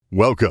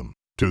Welcome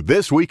to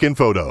This Week in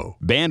Photo.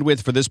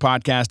 Bandwidth for this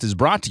podcast is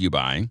brought to you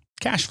by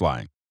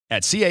CashFly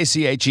at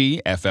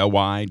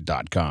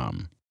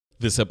CACHEFLY.com.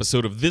 This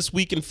episode of This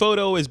Week in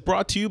Photo is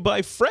brought to you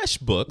by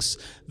FreshBooks,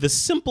 the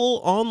simple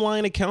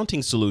online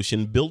accounting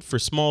solution built for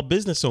small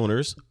business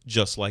owners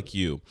just like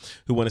you,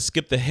 who want to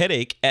skip the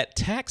headache at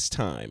tax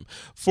time.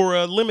 For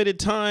a limited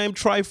time,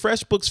 try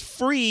FreshBooks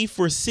free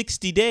for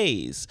 60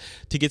 days.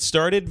 To get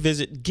started,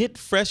 visit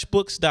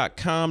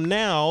getfreshbooks.com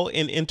now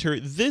and enter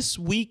This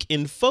Week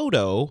in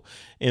Photo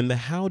in the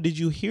How Did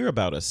You Hear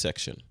About Us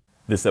section.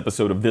 This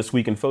episode of This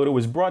Week in Photo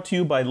is brought to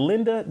you by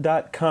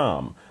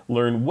lynda.com.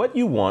 Learn what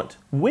you want,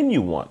 when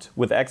you want,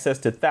 with access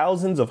to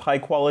thousands of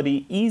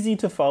high-quality,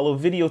 easy-to-follow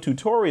video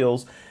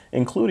tutorials,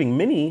 including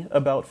many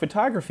about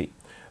photography.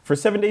 For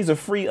 7 days of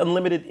free,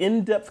 unlimited,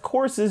 in-depth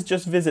courses,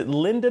 just visit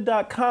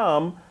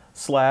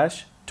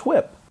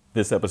lynda.com/twip.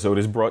 This episode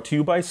is brought to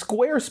you by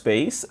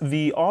Squarespace,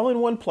 the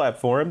all-in-one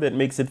platform that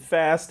makes it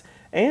fast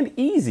and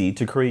easy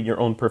to create your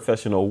own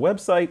professional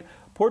website,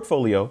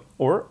 portfolio,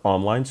 or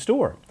online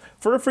store.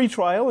 For a free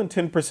trial and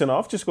 10%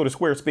 off, just go to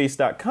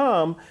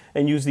squarespace.com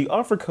and use the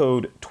offer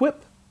code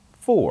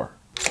TWIP4.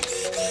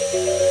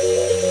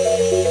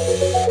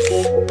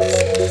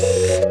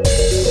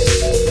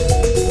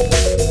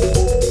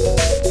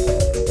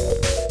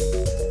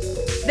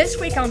 This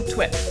week on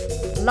TWIP,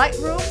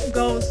 Lightroom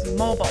goes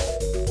mobile.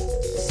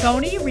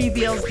 Sony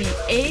reveals the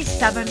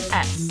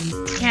A7S.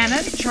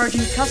 Canon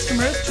charging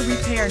customers to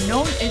repair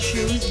known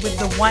issues with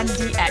the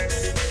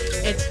 1DX.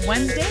 It's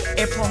Wednesday,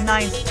 April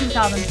 9th,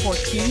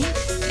 2014,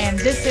 and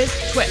this is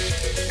TWIP.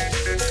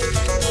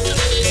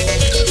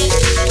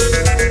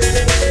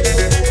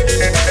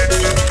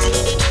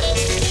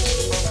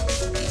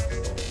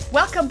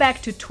 Welcome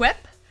back to TWIP.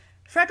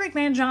 Frederick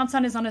Van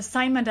Johnson is on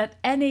assignment at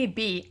NAB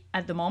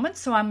at the moment,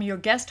 so I'm your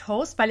guest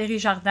host, Valérie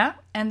Jardin,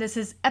 and this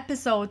is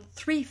episode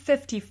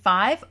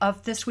 355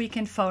 of This Week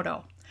in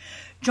Photo.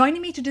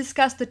 Joining me to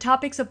discuss the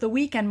topics of the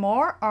week and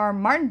more are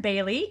Martin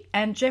Bailey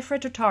and Jeffrey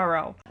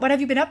Totaro. What have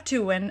you been up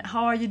to and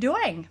how are you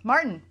doing?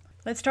 Martin,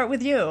 let's start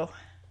with you.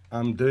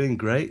 I'm doing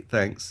great,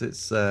 thanks.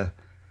 It's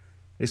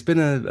been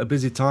a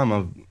busy time.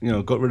 I've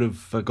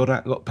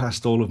got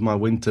past all of my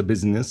winter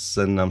business,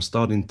 and I'm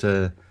starting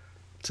to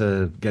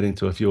get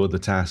into a few other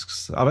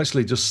tasks. I've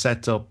actually just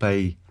set up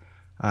I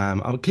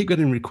keep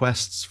getting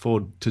requests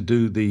to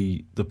do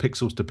the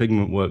Pixels to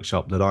Pigment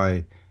workshop that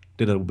I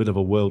did a bit of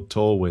a world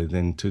tour with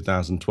in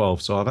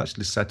 2012. So I've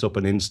actually set up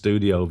an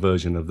in-studio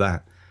version of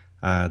that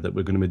that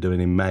we're going to be doing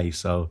in May.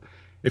 So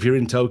if you're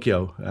in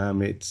Tokyo,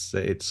 it's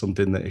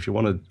something that if you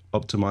want to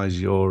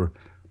optimize your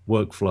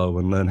workflow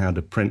and learn how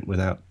to print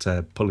without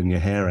pulling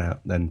your hair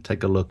out, then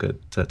take a look at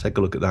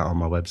that on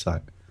my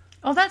website.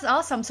 Oh, that's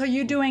awesome. So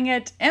you're doing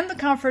it in the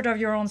comfort of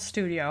your own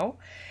studio.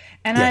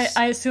 And yes.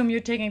 I assume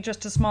you're taking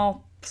just a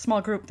small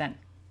group then.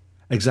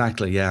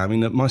 Exactly, yeah. I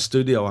mean, at my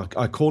studio,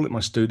 I call it my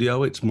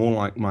studio. It's more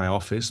like my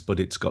office, but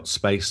it's got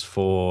space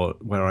for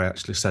where I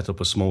actually set up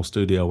a small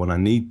studio when I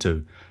need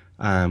to.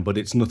 But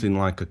it's nothing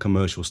like a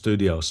commercial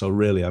studio. So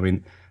really, I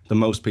mean, the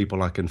most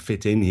people I can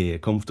fit in here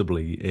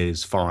comfortably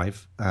is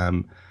 5.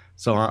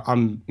 So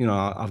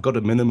I've got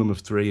a minimum of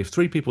 3. If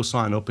 3 people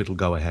sign up, it'll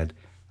go ahead.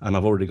 And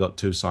I've already got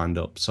 2 signed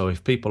up. So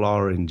if people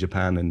are in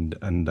Japan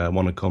and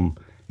want to come,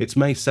 it's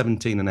May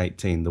 17 and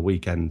 18, the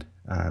weekend.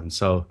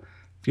 So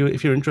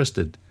if you're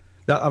interested.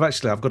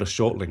 I've got a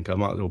short link. I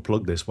might as well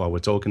plug this while we're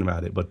talking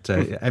about it. But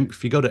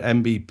if you go to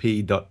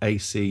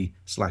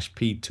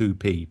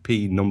mbp.ac/p2p,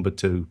 P number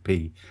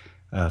 2p,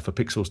 for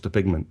Pixels to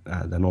Pigment,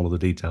 then all of the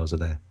details are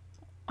there.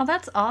 Oh,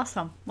 that's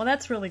awesome. Well,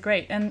 that's really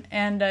great. And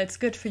it's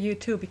good for you,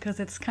 too,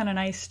 because it's kind of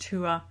nice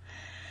to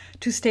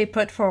stay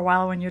put for a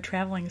while when you're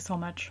traveling so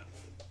much.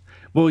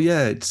 Well,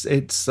 yeah,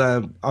 it's.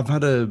 I've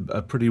had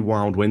a pretty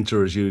wild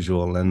winter as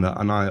usual, and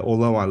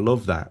although I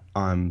love that,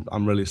 I'm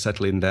really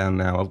settling down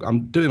now.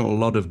 I'm doing a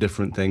lot of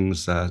different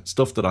things,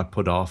 stuff that I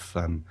put off.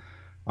 I'm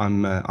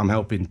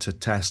helping to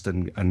test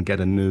and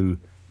get a new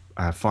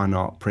fine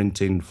art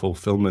printing,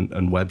 fulfillment,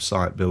 and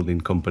website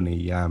building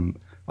company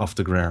off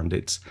the ground.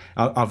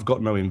 I've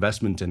got no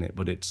investment in it,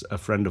 but it's a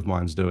friend of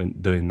mine's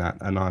doing that,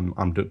 and I'm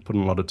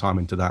putting a lot of time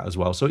into that as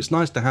well. So it's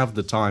nice to have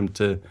the time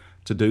to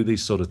do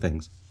these sort of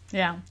things.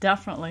 Yeah,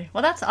 definitely.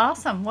 Well, that's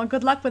awesome. Well,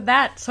 good luck with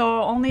that.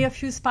 So only a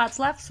few spots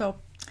left. So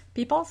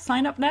people,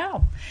 sign up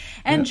now.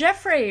 And yeah.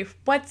 Jeffrey,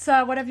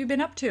 what have you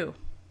been up to?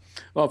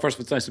 Well, first,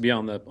 it's nice to be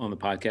on the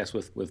podcast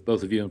with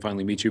both of you and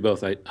finally meet you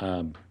both. I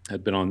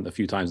had been on a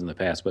few times in the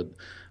past, but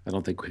I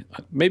don't think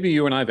maybe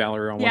you and I,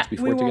 Valerie, were on once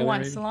before together. Yeah, we were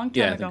once, a long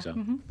time ago. I think so.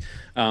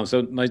 Mm-hmm.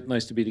 So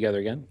nice to be together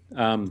again.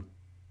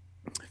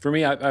 For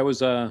me, I was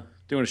doing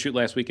a shoot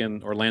last week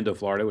in Orlando,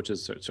 Florida, which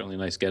is certainly a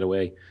nice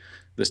getaway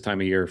this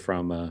time of year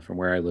from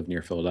where I live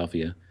near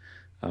Philadelphia,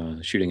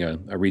 shooting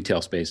a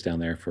retail space down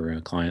there for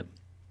a client.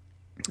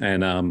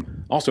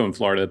 And also in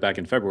Florida, back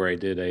in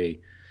February,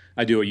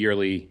 I do a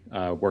yearly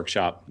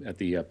workshop at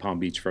the Palm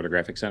Beach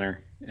Photographic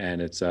Center,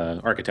 and it's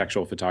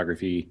architectural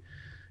photography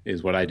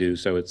is what I do.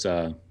 So it's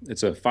a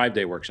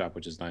 5-day workshop,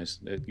 which is nice.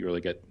 You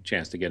really get a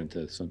chance to get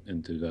into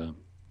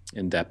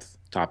in-depth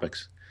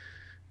topics.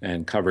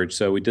 and coverage.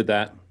 So we did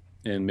that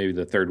in maybe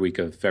the third week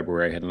of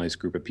February. I had a nice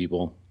group of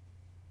people.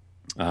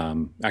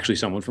 Actually,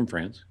 someone from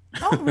France.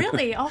 Oh,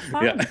 really? Oh,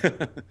 fun.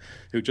 Yeah,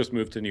 who just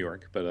moved to New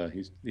York, but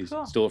he's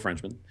Cool. still a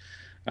Frenchman.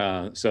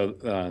 So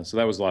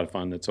that was a lot of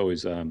fun. It's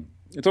always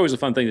a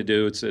fun thing to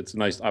do. It's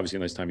nice, obviously a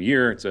nice time of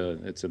year.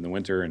 It's in the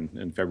winter and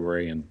in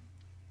February and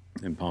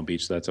in Palm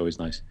Beach, so that's always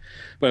nice.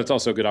 But it's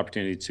also a good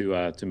opportunity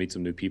to meet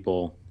some new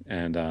people.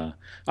 And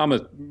I'm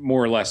a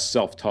more or less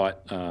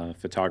self-taught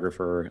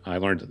photographer. I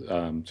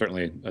learned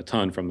certainly a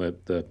ton from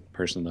the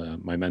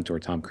person, my mentor,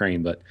 Tom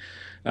Crane. But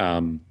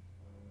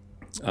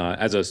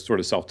as a sort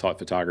of self-taught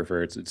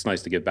photographer, it's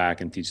nice to get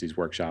back and teach these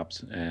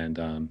workshops.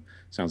 And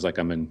sounds like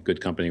I'm in good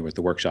company with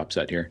the workshop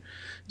set here.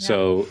 Yeah.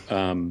 So,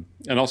 and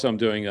also I'm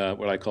doing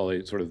what I call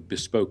a sort of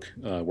bespoke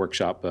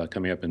workshop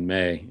coming up in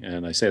May.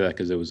 And I say that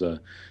because there was a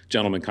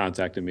gentleman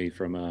contacted me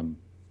from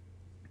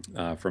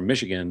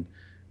Michigan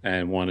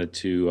and wanted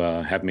to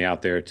have me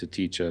out there to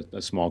teach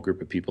a small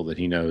group of people that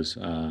he knows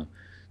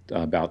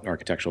about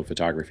architectural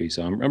photography.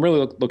 So I'm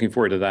really looking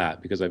forward to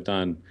that, because I've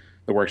done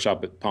the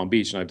workshop at Palm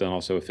Beach and I've done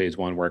also a phase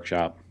 1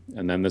 workshop.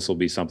 And then this will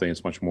be something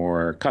that's much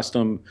more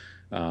custom,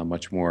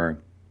 much more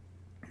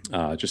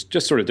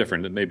just sort of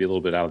different, maybe a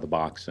little bit out of the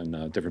box,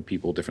 and different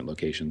people, different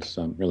locations.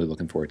 So I'm really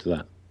looking forward to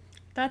that.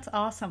 That's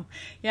awesome.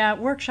 Yeah,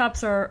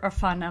 workshops are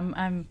fun.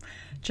 I'm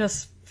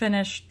just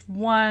finished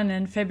one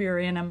in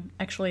February, and I'm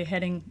actually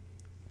heading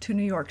to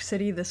New York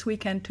City this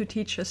weekend to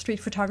teach a street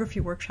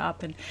photography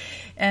workshop,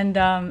 and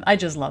I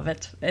just love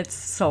it. It's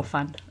so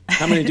fun.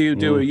 How many do you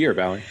do a year,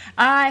 Valerie?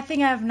 I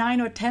think I have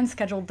 9 or 10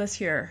 scheduled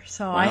this year.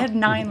 So Wow. I had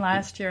 9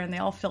 last year, and they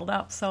all filled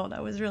up. So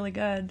that was really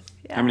good.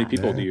 Yeah. How many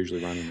people do you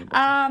usually run in?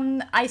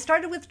 I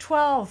started with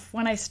 12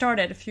 when I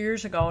started a few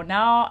years ago.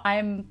 Now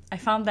I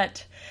found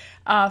that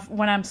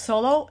when I'm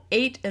solo,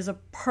 8 is a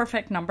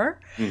perfect number.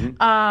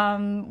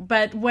 Mm-hmm.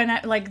 But when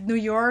I like New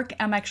York,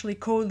 I'm actually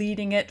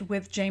co-leading it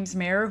with James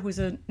Mayer, who's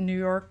a New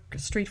York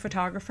street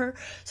photographer.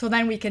 So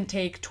then we can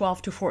take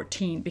 12 to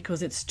 14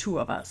 because it's 2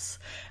 of us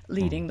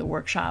leading the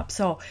workshop.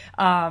 So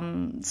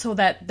so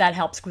that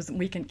helps, because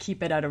we can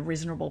keep it at a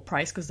reasonable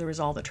price, because there is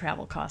all the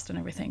travel cost and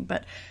everything.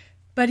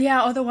 But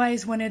yeah,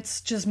 otherwise, when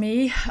it's just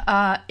me,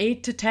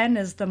 8 to 10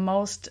 is the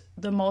most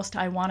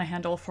I want to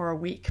handle for a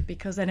week,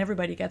 because then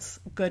everybody gets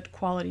good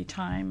quality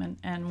time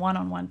and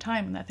one-on-one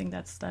time, and I think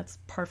that's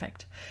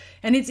perfect.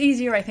 And it's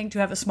easier, I think, to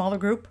have a smaller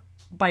group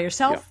by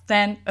yourself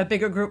than a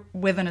bigger group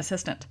with an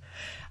assistant,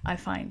 I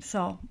find.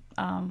 So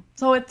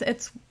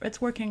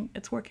it's working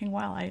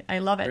well. I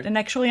love it. Great. And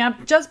actually,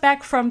 I'm just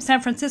back from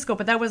San Francisco,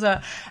 but that was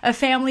a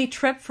family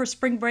trip for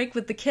spring break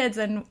with the kids,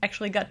 and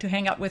actually got to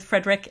hang out with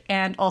Frederick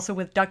and also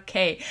with Doug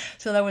Kay.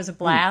 So that was a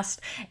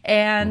blast.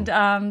 And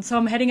so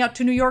I'm heading out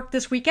to New York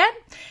this weekend,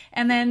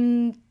 and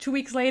then 2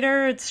 weeks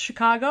later it's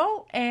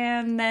Chicago,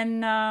 and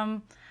then I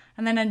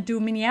do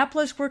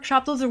Minneapolis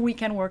workshop. Those are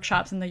weekend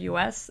workshops in the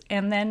U.S.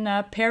 And then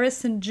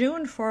Paris in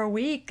June for a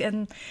week,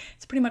 and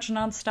it's pretty much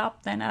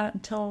nonstop then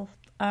until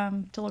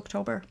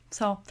October.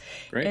 So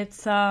Great.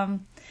 It's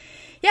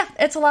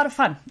it's a lot of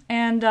fun,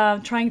 and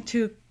trying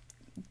to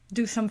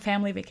do some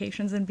family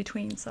vacations in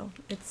between. So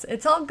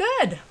it's all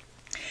good.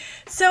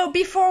 So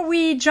before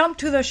we jump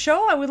to the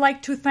show, I would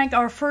like to thank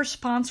our first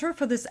sponsor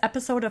for this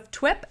episode of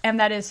TWIP, and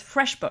that is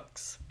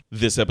FreshBooks.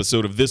 This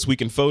episode of This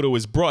Week in Photo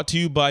is brought to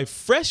you by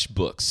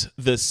FreshBooks,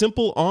 the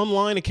simple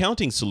online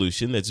accounting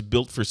solution that's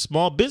built for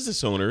small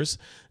business owners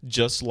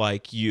just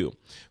like you.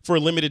 For a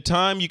limited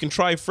time, you can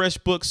try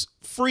FreshBooks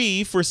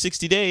free for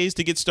 60 days.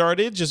 To get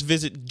started, just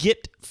visit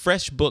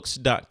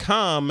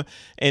getfreshbooks.com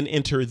and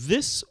enter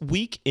This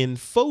Week in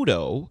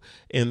Photo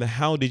in the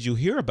How Did You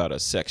Hear About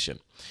Us section.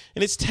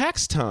 And it's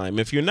tax time.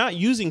 If you're not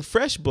using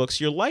FreshBooks,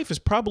 your life is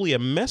probably a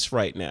mess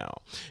right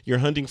now. You're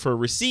hunting for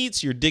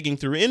receipts, you're digging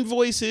through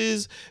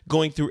invoices,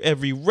 going through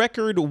every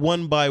record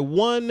one by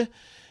one.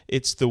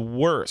 It's the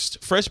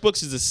worst.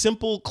 FreshBooks is a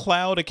simple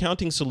cloud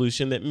accounting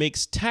solution that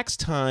makes tax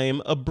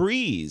time a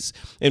breeze.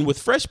 And with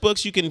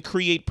FreshBooks, you can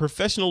create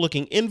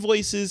professional-looking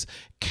invoices,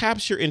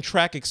 capture and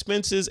track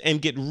expenses,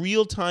 and get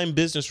real-time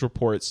business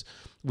reports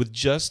with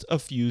just a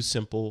few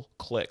simple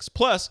clicks.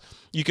 Plus,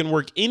 you can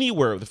work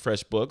anywhere with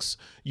FreshBooks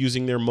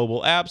using their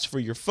mobile apps for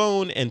your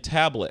phone and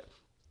tablet.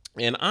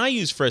 And I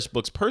use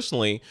FreshBooks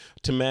personally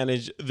to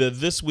manage the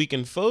This Week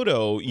in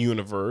Photo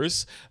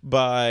universe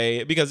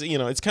because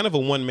it's kind of a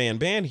one-man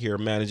band here,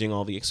 managing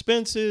all the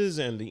expenses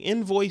and the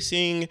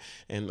invoicing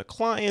and the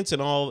clients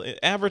and all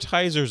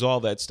advertisers, all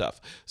that stuff.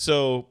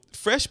 So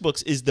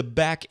FreshBooks is the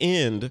back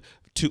end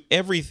to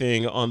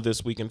everything on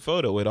This Week in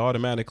Photo. It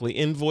automatically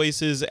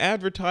invoices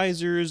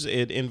advertisers,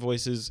 it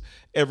invoices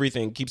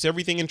everything, keeps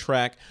everything in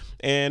track.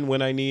 And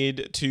when I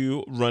need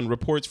to run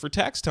reports for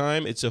tax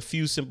time, it's a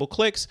few simple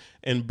clicks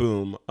and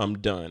boom, I'm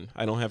done.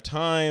 I don't have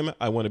time.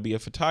 I want to be a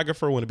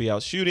photographer, I want to be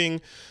out shooting.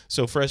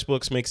 So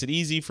FreshBooks makes it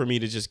easy for me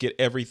to just get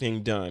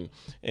everything done.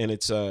 And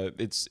it's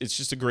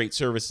just a great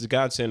service. It's a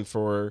godsend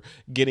for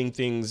getting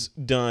things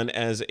done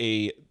as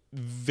a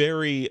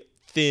very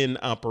thin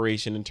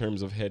operation in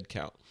terms of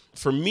headcount.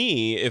 for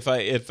me, if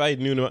I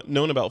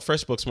known about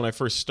FreshBooks when I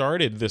first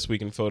started This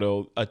Week in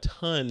Photo, a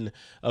ton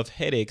of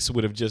headaches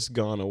would have just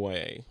gone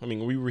away. I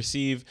mean, we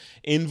receive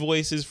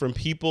invoices from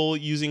people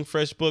using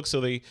FreshBooks,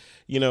 so they,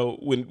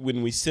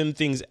 when we send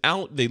things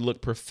out, they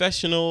look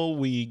professional.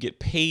 We get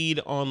paid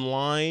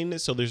online,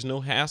 so there's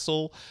no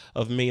hassle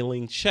of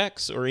mailing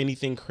checks or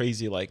anything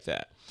crazy like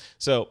that.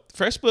 So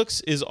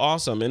FreshBooks is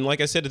awesome. And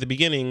like I said at the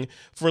beginning,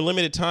 for a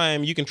limited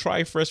time, you can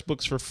try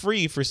FreshBooks for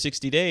free for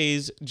 60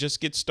 days.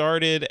 Just get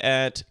started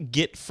at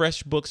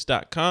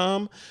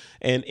getfreshbooks.com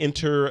and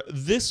enter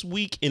This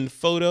Week in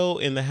Photo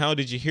in the How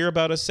Did You Hear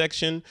About Us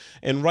section.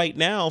 And right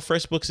now,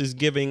 FreshBooks is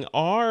giving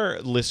our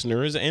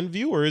listeners and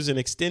viewers an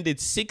extended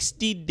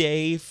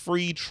 60-day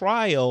free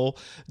trial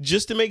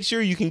just to make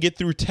sure you can get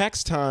through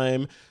tax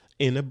time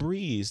in a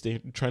breeze. They're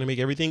trying to make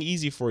everything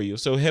easy for you.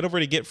 So head over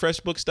to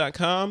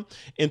getfreshbooks.com,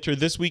 enter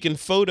This Week in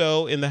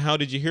Photo in the How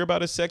Did You Hear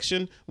About Us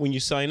section when you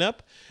sign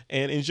up,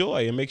 and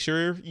enjoy. And make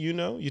sure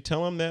you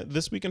tell them that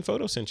This Week in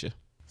Photo sent you.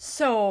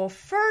 So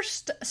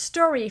first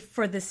story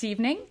for this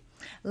evening,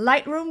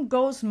 Lightroom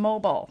goes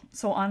mobile.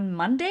 So on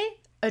Monday,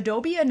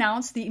 Adobe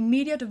announced the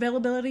immediate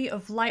availability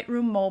of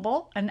Lightroom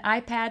Mobile, an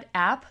iPad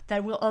app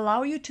that will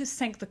allow you to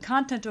sync the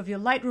content of your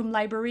Lightroom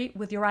library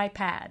with your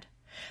iPad.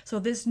 So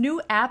this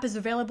new app is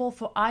available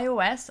for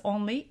iOS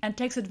only and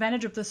takes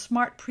advantage of the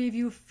Smart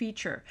Preview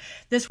feature.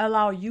 This will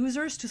allow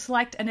users to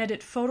select and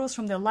edit photos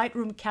from their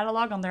Lightroom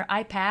catalog on their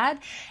iPad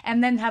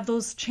and then have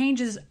those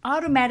changes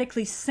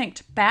automatically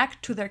synced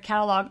back to their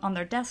catalog on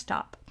their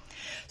desktop.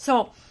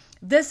 So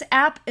this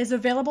app is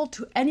available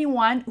to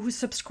anyone who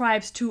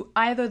subscribes to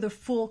either the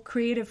full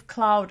Creative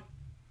Cloud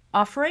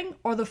offering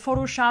or the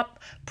Photoshop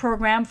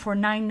program for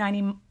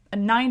 $9.99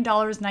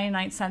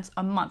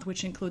 a month,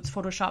 which includes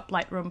Photoshop,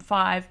 Lightroom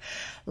 5,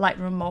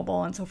 Lightroom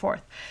Mobile, and so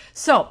forth.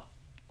 So,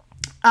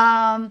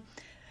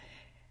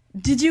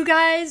 did you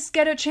guys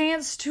get a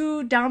chance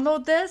to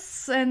download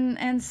this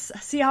and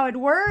see how it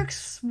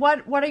works?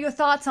 What are your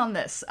thoughts on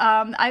this?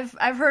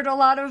 I've heard a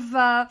lot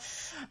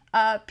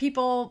of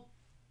people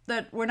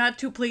that were not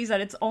too pleased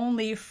that it's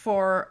only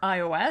for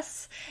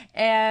iOS,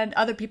 and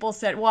other people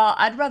said, "Well,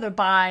 I'd rather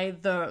buy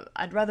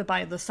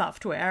the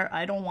software.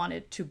 I don't want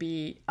it to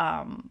be,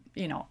 on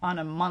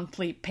a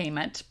monthly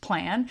payment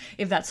plan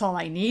if that's all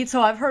I need."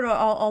 So I've heard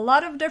a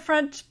lot of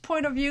different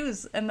point of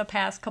views in the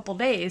past couple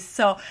days.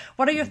 So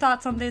what are your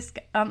thoughts on this?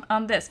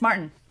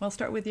 Martin, we'll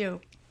start with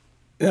you.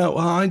 Yeah,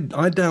 well, I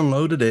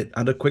downloaded it,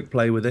 had a quick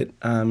play with it.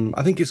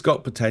 I think it's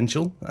got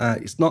potential.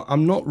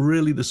 I'm not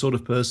really the sort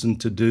of person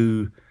to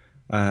do.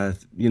 I'm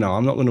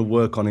not going to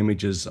work on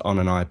images on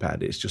an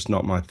iPad. It's just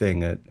not my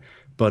thing.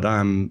 But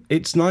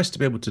it's nice to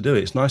be able to do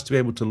it. It's nice to be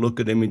able to look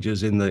at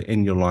images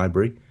in your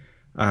library.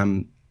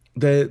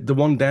 The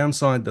one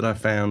downside that I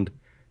found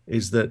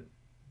is that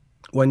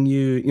when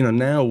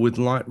now with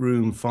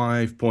Lightroom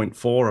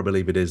 5.4, I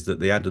believe it is,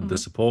 that they added the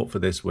support for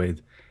this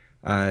with,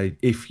 I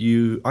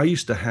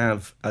used to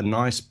have a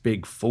nice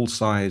big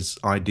full-size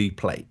ID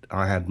plate.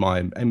 I had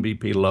my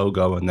MVP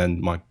logo and then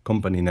my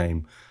company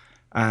name.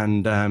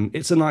 And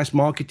it's a nice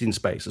marketing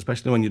space,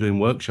 especially when you're doing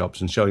workshops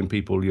and showing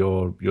people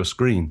your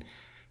screen.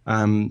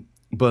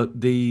 But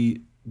the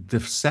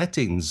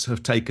settings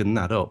have taken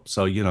that up,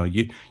 so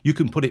you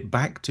can put it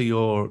back to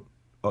your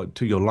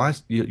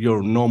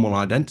normal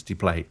identity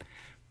plate.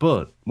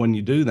 But when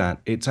you do that,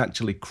 it's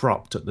actually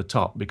cropped at the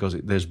top because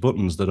there's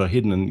buttons that are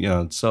hidden,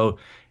 and so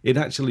it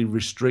actually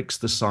restricts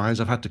the size.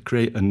 I've had to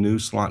create a new,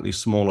 slightly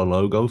smaller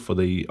logo for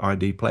the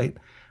ID plate.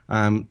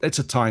 It's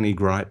a tiny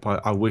gripe.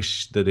 I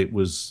wish that it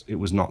was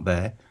not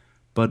there.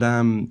 But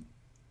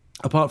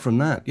apart from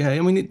that, yeah, I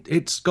mean,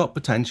 it's got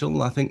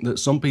potential. I think that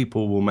some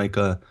people will make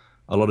a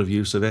lot of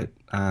use of it.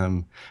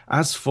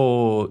 As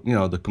for,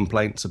 the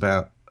complaints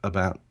about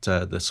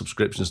the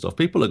subscription stuff,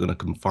 people are going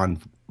to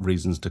find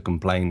reasons to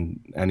complain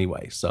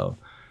anyway. So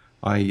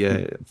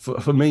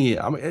for me,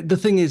 I mean, the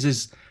thing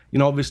is,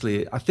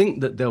 obviously, I think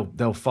that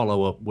they'll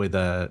follow up with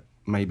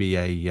maybe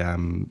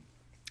a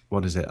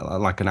what is it,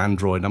 like an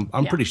Android?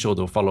 I'm pretty sure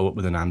they'll follow up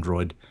with an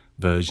Android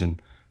version.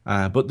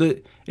 But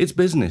it's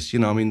business,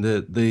 I mean,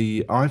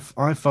 the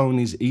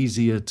iPhone is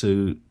easier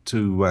to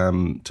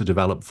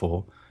develop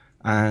for,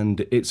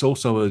 and it's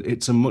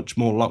a much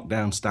more locked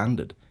down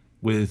standard.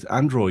 With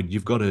Android,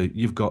 you've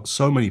got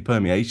so many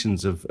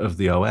permeations of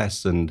the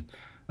OS and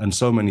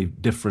so many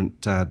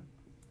different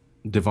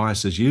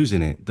devices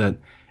using it that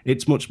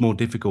it's much more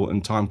difficult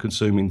and time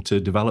consuming to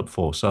develop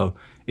for. So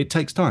it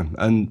takes time.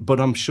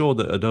 But I'm sure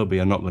that Adobe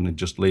are not going to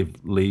just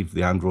leave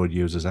the Android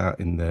users out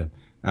in the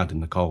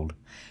cold.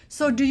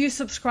 So do you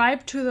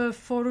subscribe to the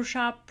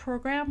Photoshop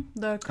program?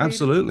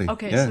 Absolutely.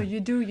 Okay, yeah. So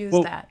you do use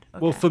that.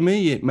 Okay. Well, for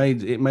me, it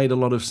made a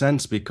lot of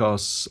sense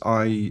because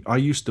I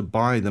used to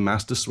buy the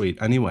Master Suite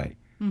anyway.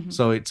 Mm-hmm.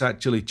 So it's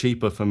actually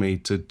cheaper for me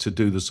to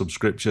do the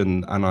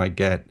subscription, and I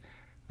get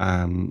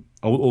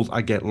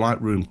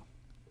Lightroom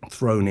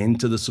thrown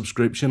into the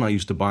subscription. I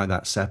used to buy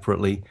that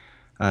separately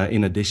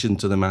in addition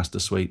to the Master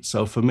Suite.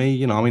 So for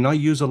me, I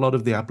use a lot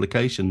of the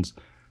applications.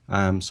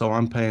 So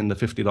I'm paying the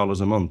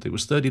 $50 a month. It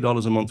was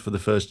 $30 a month for the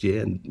first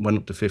year and went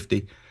up to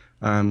 $50.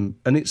 And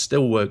it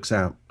still works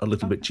out a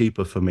little bit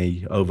cheaper for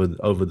me over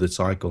the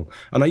cycle.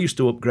 And I used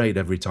to upgrade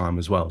every time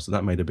as well, so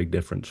that made a big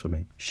difference for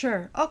me.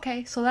 Sure.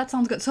 Okay, so that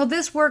sounds good. So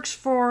this works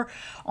for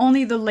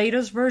only the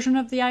latest version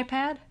of the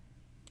iPad?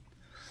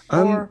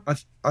 Or...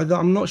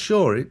 I'm not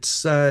sure.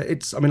 It's. I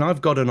mean,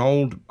 I've got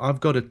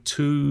a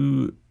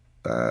two.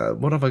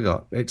 What have I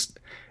got? It's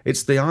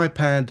the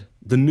iPad,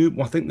 the new.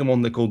 I think the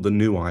one they called the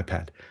new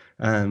iPad.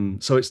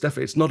 So it's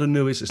definitely, it's not a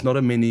newest, it's not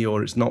a mini,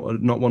 or it's not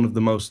one of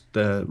the most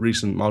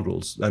recent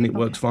models, and it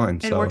works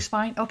fine. It works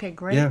fine. Okay,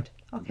 great. Yeah.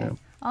 Okay. Yeah.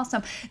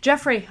 Awesome.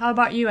 Jeffrey, how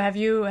about you? Have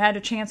you had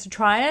a chance to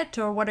try it,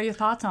 or what are your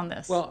thoughts on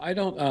this? Well, I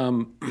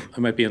don't. I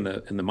might be in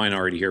the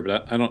minority here,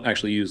 but I don't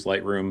actually use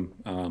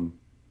Lightroom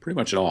pretty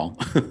much at all.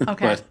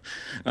 Okay.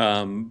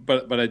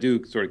 but I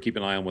do sort of keep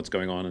an eye on what's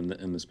going on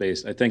in the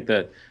space. I think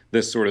that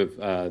this sort of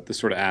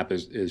app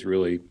is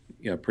really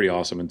pretty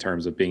awesome in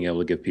terms of being able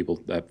to give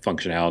people that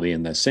functionality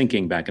and the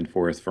syncing back and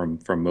forth from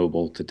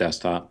mobile to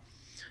desktop,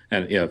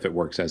 and if it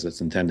works as it's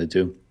intended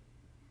to.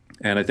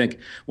 And I think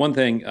one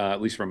thing,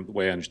 at least from the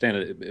way I understand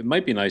it, it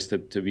might be nice to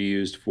be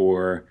used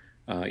for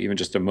even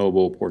just a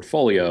mobile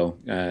portfolio,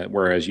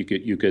 whereas you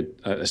could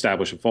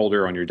establish a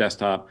folder on your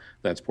desktop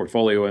that's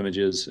portfolio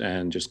images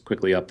and just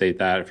quickly update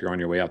that if you're on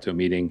your way out to a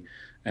meeting,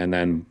 and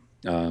then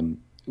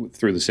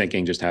through the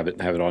syncing just have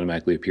it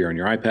automatically appear on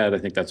your iPad. I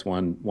think that's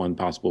one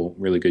possible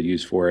really good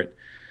use for it.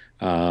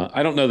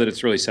 I don't know that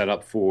it's really set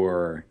up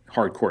for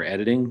hardcore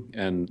editing,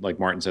 and like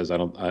Martin says,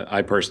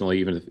 I personally,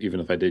 even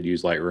if I did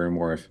use Lightroom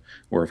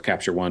or if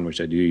Capture One, which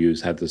I do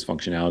use, had this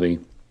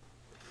functionality,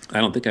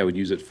 I don't think I would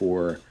use it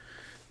for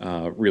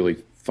really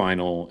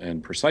final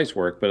and precise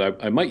work,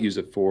 but I might use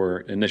it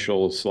for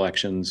initial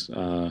selections,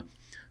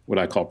 what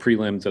I call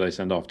prelims that I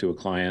send off to a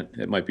client.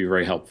 It might be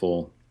very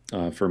helpful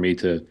for me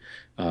to,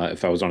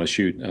 if I was on a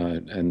shoot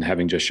and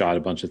having just shot a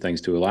bunch of things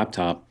to a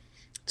laptop,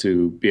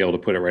 to be able to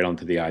put it right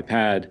onto the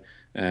iPad,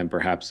 and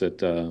perhaps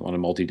on a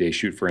multi-day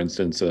shoot, for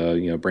instance,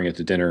 bring it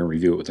to dinner and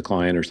review it with the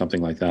client or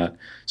something like that.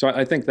 So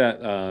I think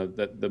that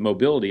that the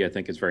mobility, I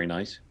think, is very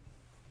nice,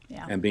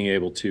 and being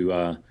able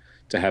to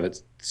have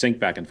it sync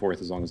back and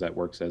forth as long as that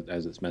works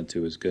as it's meant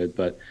to is good.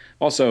 But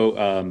also,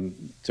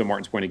 to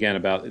Martin's point again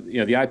about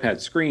the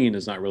iPad screen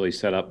is not really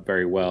set up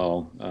very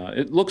well.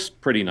 It looks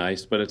pretty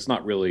nice, but it's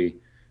not really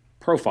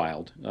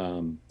profiled.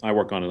 I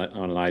work on an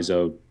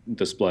ISO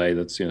display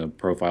that's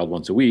profiled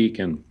once a week,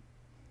 and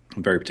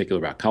I'm very particular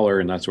about color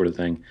and that sort of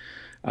thing.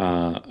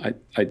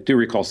 I do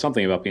recall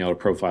something about being able to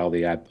profile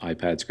the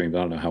iPad screen, but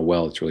I don't know how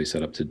well it's really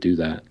set up to do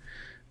that.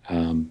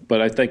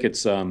 But I think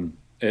it's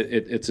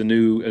a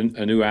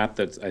new app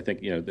that's, I think,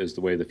 is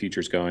the way the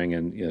future's going,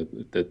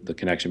 and the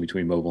connection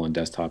between mobile and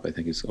desktop, I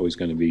think, is always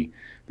going to be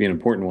an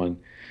important one.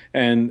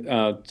 And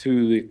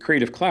to the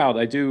Creative Cloud,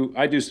 I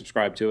do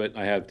subscribe to it.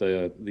 I have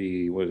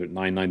the what is it,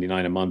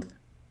 $9.99 a month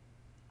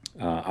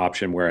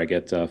option where I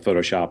get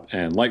Photoshop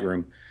and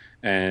Lightroom.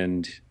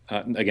 And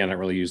again, I don't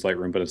really use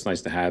Lightroom, but it's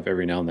nice to have.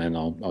 Every now and then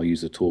I'll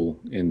use a tool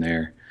in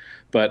there.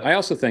 But I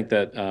also think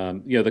that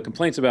the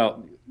complaints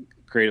about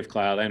Creative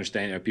Cloud, I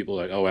understand people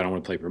are like, oh, I don't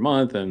want to pay per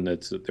month, and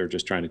they're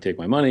just trying to take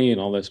my money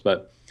and all this.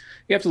 But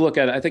you have to look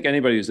at it. I think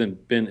anybody who's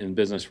been in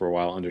business for a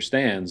while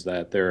understands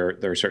that there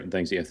are certain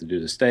things you have to do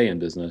to stay in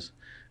business.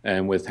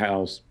 And with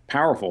how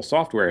powerful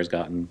software has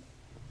gotten,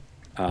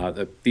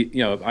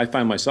 I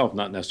find myself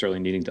not necessarily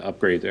needing to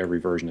upgrade to every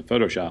version of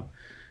Photoshop.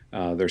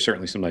 There's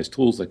certainly some nice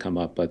tools that come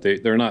up, but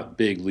they're not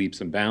big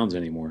leaps and bounds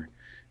anymore.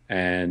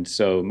 And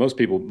so most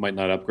people might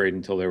not upgrade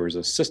until there was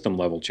a system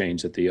level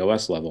change at the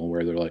OS level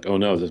where they're like, oh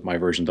no, my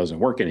version doesn't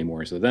work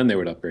anymore. So then they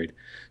would upgrade.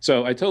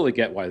 So I totally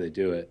get why they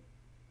do it.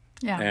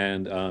 Yeah.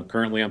 And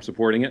currently I'm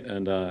supporting it,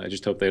 and I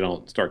just hope they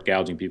don't start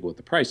gouging people with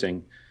the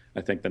pricing.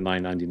 I think the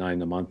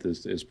 $9.99 a month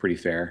is pretty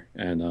fair,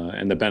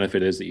 and the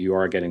benefit is that you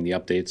are getting the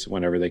updates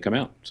whenever they come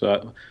out.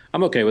 So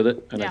I'm okay with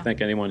it, and I think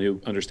anyone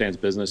who understands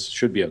business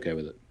should be okay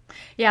with it.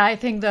 Yeah, I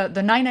think the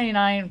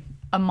 $9.99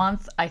 a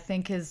month, I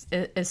think, is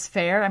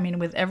fair. I mean,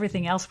 with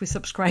everything else we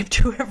subscribe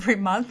to every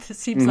month, it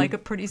seems like a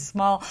pretty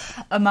small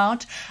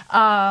amount.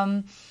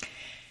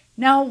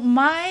 Now,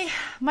 my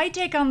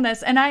take on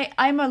this, and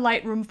I'm a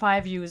Lightroom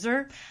 5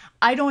 user.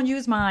 I don't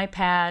use my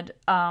iPad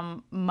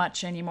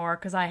much anymore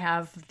because I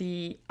have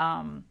the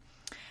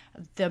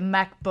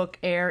MacBook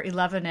Air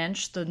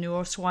 11-inch, the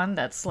newest one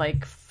that's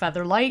like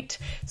feather light.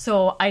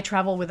 So I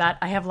travel with that.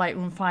 I have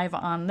Lightroom 5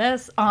 on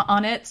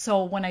it.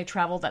 So when I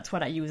travel, that's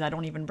what I use. I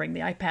don't even bring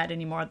the iPad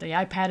anymore. The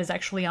iPad is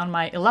actually on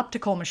my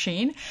elliptical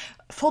machine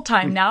full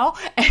time now,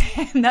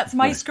 and that's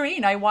my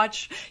screen. I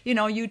watch,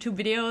 YouTube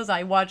videos.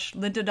 I watch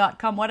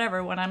lynda.com,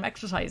 whatever, when I'm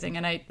exercising,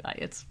 and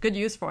it's good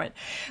use for it.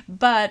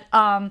 But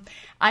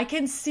I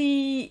can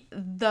see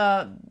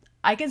the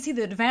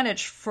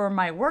advantage for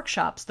my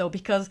workshops though,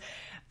 because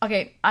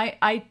okay,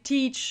 I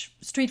teach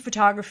street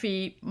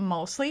photography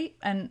mostly,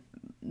 and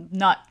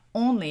not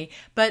only,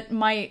 but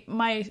my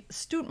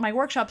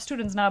workshop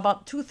students now,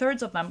 about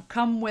 2/3 of them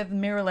come with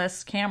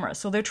mirrorless cameras,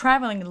 so they're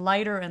traveling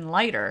lighter and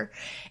lighter,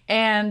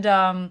 and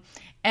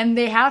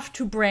they have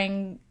to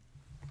bring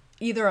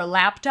either a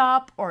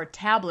laptop or a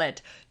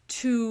tablet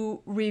to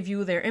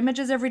review their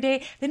images every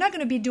day. They're not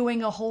going to be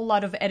doing a whole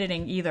lot of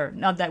editing either.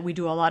 Not that we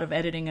do a lot of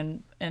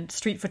editing and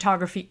street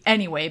photography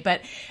anyway,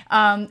 but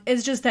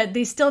it's just that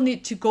they still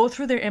need to go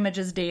through their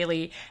images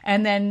daily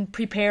and then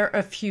prepare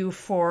a few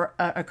for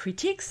a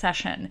critique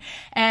session.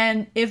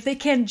 And if they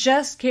can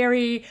just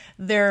carry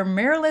their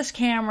mirrorless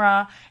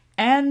camera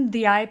and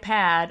the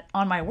iPad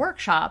on my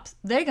workshops,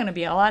 they're going to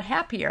be a lot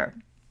happier.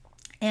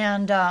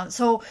 And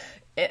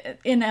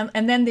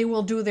and then they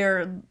will do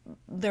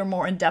their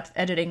more in-depth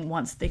editing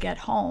once they get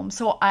home.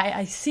 So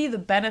I see the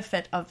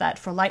benefit of that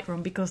for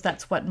Lightroom, because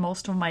that's what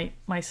most of my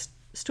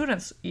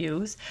students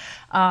use.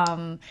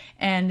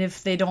 And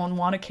if they don't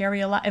want to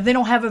carry if they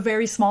don't have a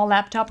very small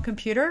laptop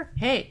computer,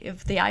 hey,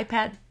 if the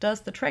iPad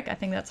does the trick, I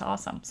think that's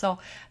awesome. So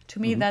to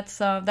me,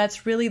 that's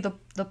really the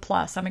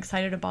plus. I'm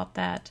excited about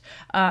that.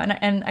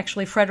 And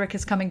actually, Frederick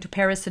is coming to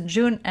Paris in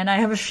June, and I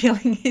have a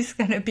feeling he's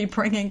going to be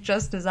bringing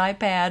just his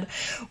iPad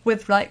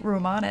with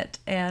Lightroom on it,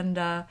 and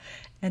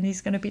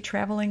he's going to be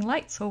traveling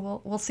light.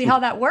 So we'll see how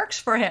that works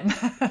for him.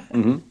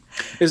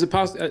 Is it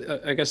possible?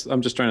 I guess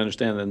I'm just trying to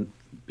understand, then,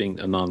 being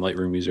a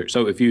non-Lightroom user.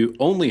 So if you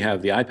only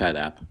have the iPad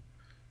app,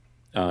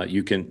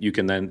 you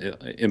can then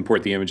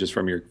import the images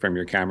from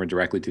your camera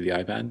directly to the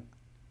iPad.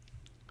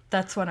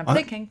 That's what I'm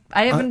thinking.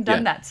 I haven't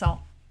done that, so.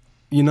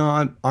 You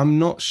know, I'm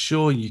not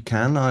sure you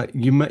can.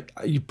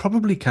 You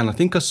probably can. I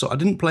think I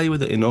didn't play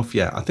with it enough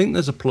yet. I think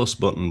there's a plus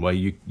button where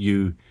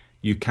you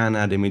can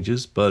add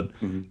images, but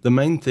the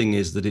main thing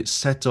is that it's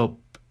set up.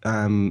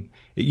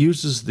 It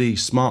uses the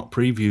smart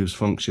previews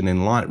function in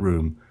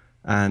Lightroom,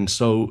 and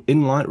so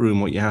in Lightroom,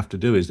 what you have to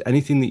do is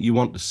anything that you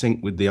want to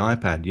sync with the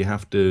iPad, you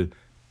have to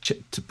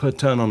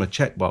turn on a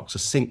checkbox, a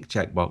sync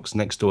checkbox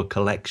next to a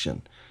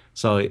collection.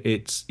 So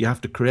you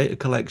have to create a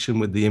collection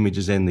with the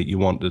images in that you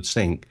want to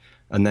sync,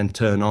 and then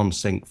turn on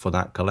sync for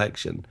that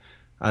collection,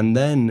 and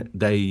then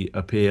they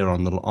appear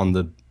on the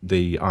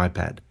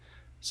iPad.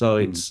 So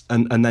it's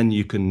and then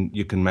you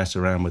can mess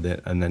around with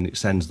it, and then it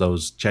sends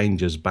those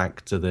changes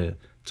back to the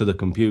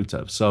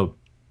computer. So,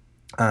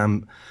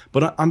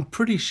 but I'm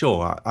pretty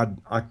sure I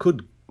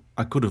should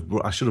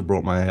have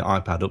brought my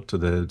iPad up to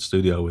the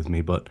studio with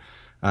me, but.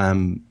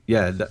 I'm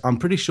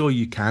pretty sure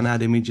you can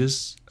add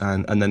images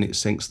and then it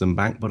syncs them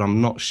back, but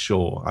I'm not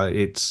sure.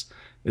 It's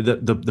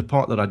the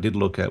part that I did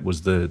look at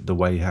was the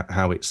way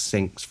how it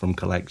syncs from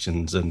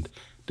collections, and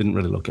didn't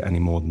really look at any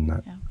more than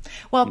that. Yeah.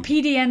 Well,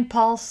 PDN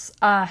Pulse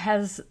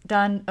has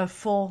done a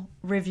full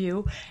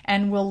review,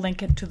 and we'll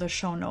link it to the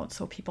show notes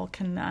so people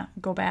can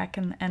go back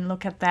and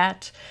look at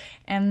that,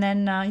 and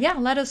then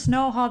let us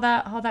know how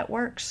that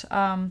works.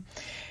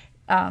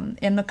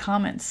 In the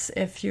comments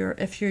if you're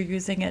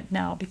using it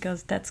now,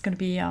 because that's going to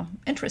be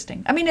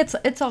interesting. I mean,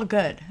 it's all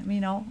good. I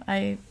mean,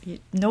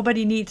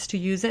 nobody needs to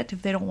use it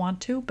if they don't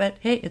want to, but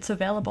hey, it's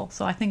available,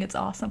 so I think it's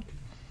awesome.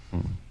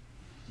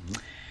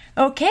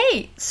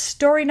 Okay,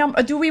 story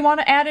number. Do we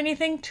want to add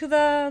anything to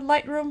the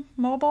Lightroom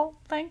mobile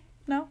thing?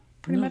 No,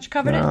 pretty much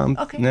covered it.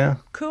 Okay, yeah,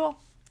 cool.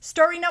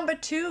 Story number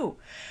 2: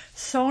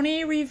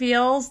 Sony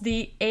reveals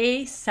the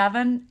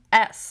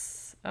A7S.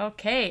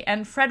 Okay,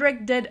 and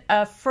Frederick did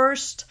a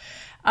first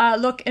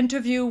look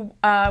interview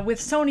with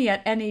Sony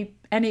at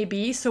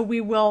NAB, so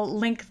we will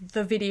link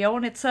the video,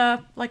 and it's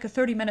like a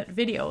 30-minute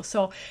video,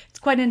 so it's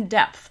quite in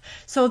depth.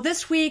 So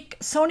this week,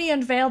 Sony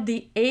unveiled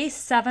the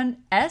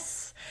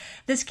A7S.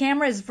 This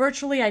camera is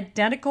virtually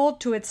identical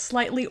to its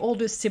slightly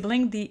older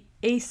sibling, the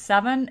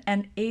A7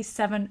 and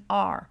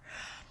A7R.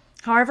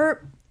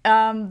 However,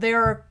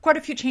 there are quite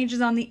a few changes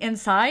on the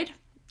inside,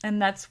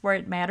 and that's where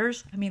it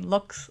matters. I mean,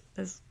 looks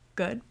is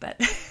good, but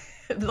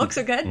looks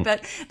are good,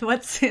 but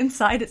what's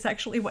inside is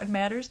actually what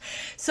matters.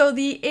 So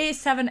the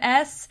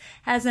A7S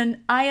has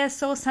an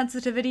ISO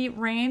sensitivity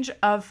range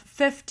of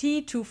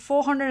 50 to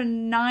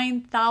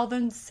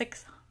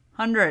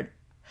 409,600,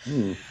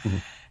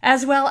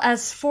 as well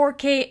as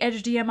 4K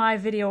HDMI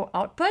video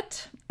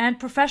output and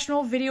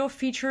professional video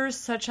features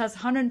such as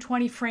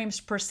 120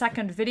 frames per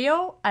second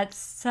video at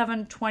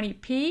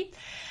 720p.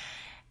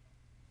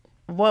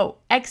 Whoa,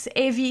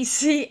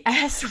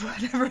 XAVCS,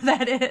 whatever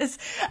that is.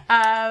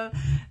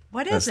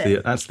 What is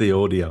it? That's the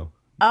audio.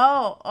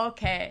 Oh,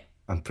 okay.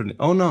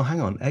 Oh no, hang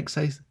on.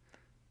 XAVC.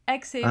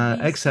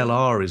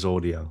 XLR is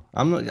audio.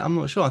 I'm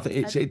not sure. I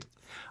think it's.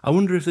 I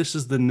wonder if this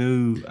is the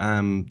new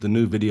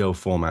video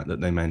format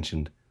that they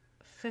mentioned.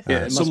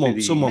 Yeah,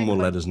 someone will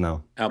let us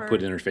know. Output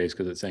interface,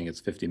 because it's saying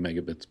it's 50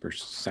 megabits per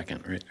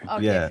second, right?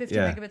 Okay, 50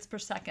 megabits per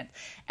second,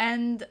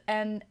 and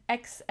an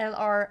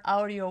XLR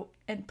audio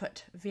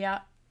input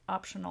via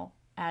optional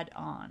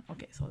add-on.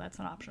 Okay, so that's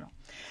an optional.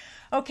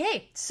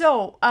 Okay,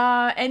 so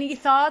any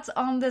thoughts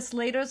on this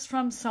latest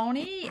from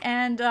Sony?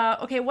 And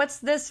okay, what's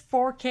this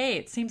 4K?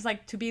 It seems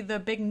like to be the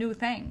big new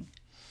thing.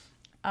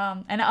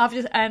 And I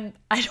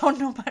don't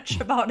know much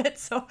about it,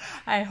 so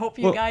I hope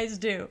you guys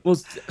do. Well,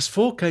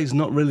 4K is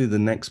not really the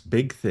next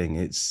big thing.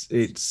 It's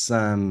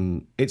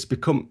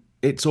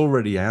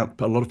already out,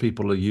 but a lot of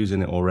people are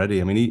using it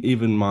already. I mean,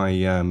 even my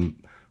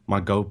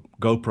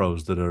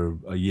GoPros that are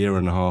a year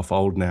and a half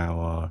old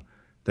now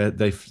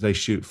they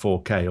shoot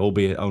 4K,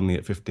 albeit only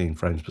at 15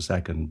 frames per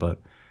second. But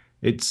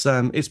it's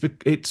already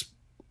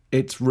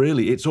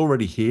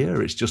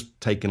here. It's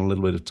just taken a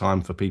little bit of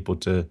time for people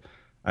to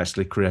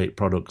actually create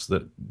products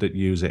that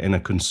use it in a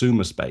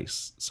consumer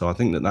space. So I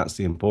think that's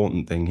the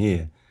important thing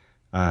here.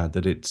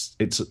 That it's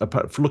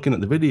for looking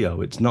at the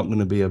video, it's not going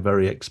to be a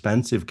very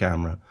expensive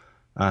camera,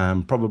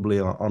 probably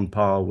on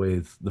par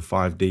with the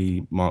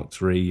 5D Mark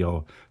III.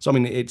 I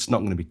mean, it's not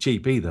going to be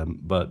cheap either,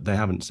 but they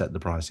haven't set the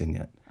price in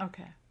yet.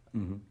 Okay.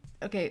 Mm-hmm.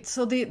 Okay,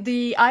 so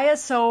the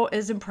ISO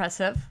is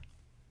impressive.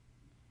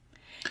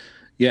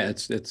 Yeah,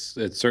 it's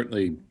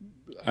certainly.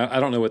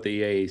 I don't know what the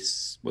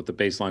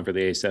baseline for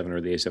the A7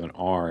 or the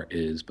A7R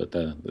is, but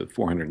the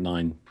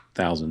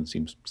 409,000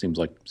 seems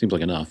like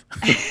enough.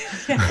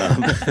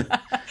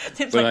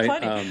 Seems like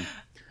plenty.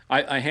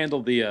 I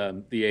handled the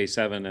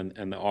A7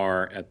 and the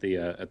R at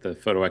the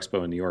Photo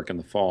Expo in New York in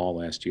the fall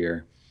last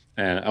year,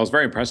 and I was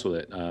very impressed with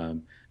it.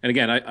 And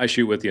again, I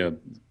shoot with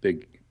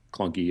big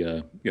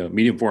clunky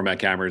medium format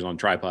cameras on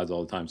tripods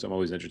all the time, so I'm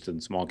always interested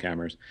in small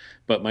cameras.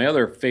 But my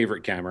other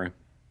favorite camera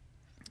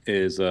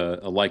is a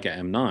Leica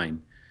M9.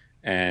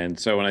 And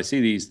so when I see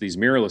these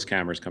mirrorless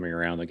cameras coming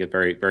around, I get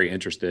very, very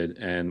interested.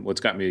 And what's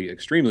got me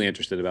extremely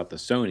interested about the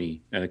Sony,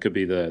 and it could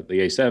be the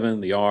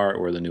A7, the R,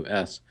 or the new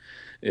S,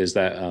 is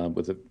that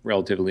with a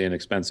relatively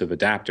inexpensive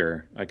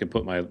adapter, I can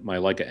put my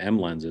Leica M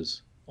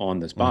lenses on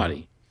this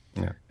body.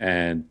 Yeah.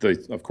 And they,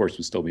 of course,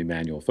 would still be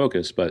manual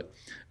focus, but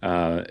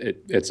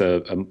it's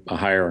a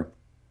higher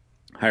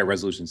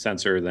resolution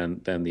sensor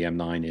than the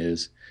M9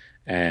 is.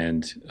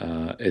 And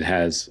it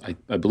has,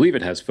 I believe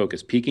it has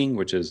focus peaking,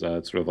 which is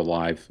sort of a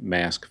live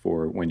mask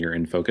for when you're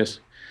in focus,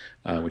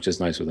 which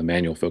is nice with a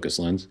manual focus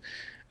lens.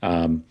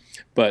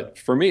 But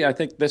for me, I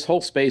think this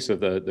whole space of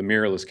the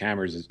mirrorless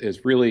cameras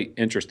is really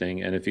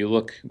interesting. And if you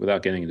look,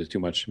 without getting into too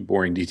much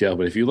boring detail,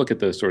 but if you look at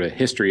the sort of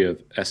history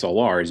of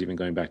SLRs, even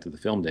going back to the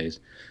film days,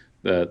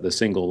 the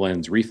single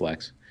lens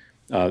reflex,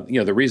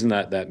 the reason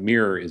that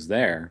mirror is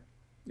there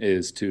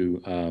is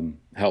to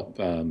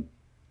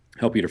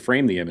help you to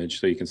frame the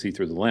image so you can see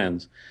through the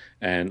lens,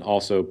 and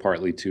also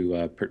partly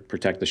to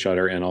protect the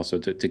shutter, and also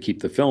to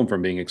keep the film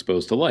from being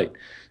exposed to light.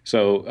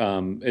 So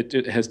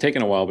it has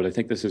taken a while, but I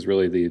think this is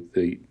really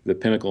the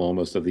pinnacle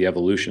almost of the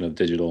evolution of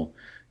digital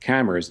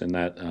cameras, in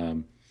that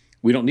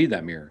we don't need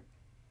that mirror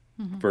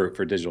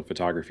for digital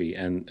photography.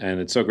 And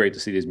it's so great to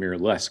see these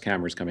mirrorless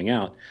cameras coming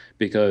out,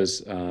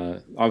 because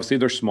obviously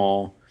they're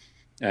small,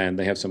 and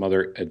they have some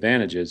other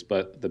advantages.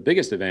 But the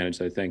biggest advantage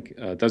that I think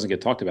doesn't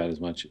get talked about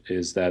as much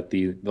is that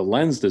the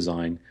lens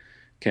design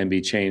can be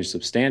changed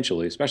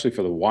substantially, especially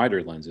for the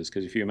wider lenses.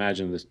 Because if you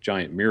imagine this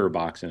giant mirror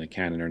box in a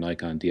Canon or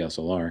Nikon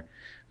DSLR,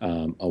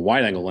 a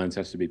wide-angle lens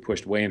has to be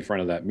pushed way in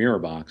front of that mirror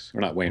box,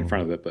 or not way in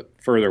front of it, but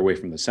further away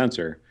from the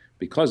sensor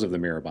because of the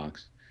mirror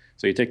box.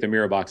 So you take the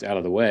mirror box out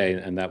of the way,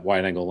 and that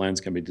wide-angle lens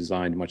can be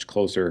designed much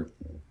closer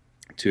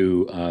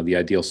to the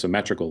ideal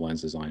symmetrical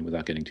lens design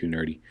without getting too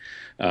nerdy.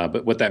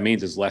 But what that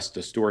means is less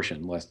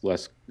distortion, less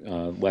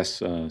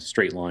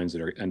straight lines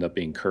that end up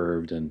being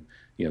curved, and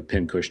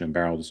pin cushion and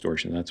barrel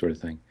distortion, that sort of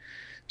thing.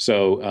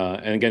 So,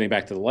 and getting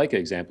back to the Leica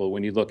example,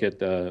 when you look at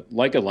the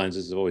Leica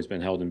lenses, have always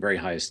been held in very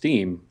high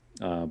esteem,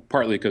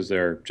 partly because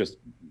they're just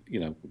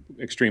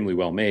extremely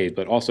well made,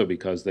 but also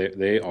because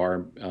they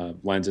are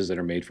lenses that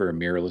are made for a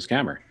mirrorless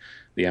camera.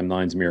 The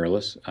M9's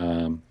mirrorless.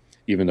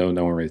 Even though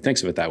no one really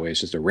thinks of it that way,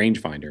 it's just a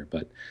rangefinder.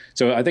 But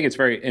so I think it's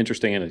very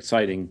interesting and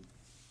exciting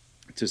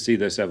to see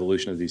this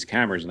evolution of these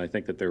cameras, and I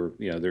think that they're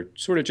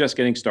sort of just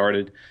getting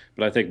started.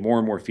 But I think more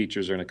and more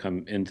features are going to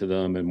come into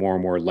them, and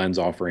more lens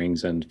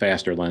offerings, and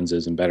faster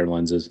lenses and better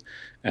lenses.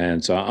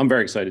 And so I'm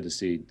very excited to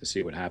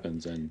see what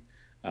happens. And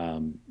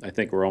I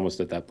think we're almost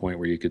at that point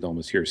where you could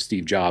almost hear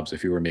Steve Jobs,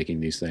 if you were making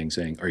these things,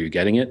 saying, "Are you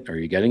getting it? Are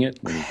you getting it?"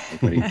 When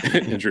he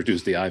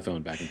introduced the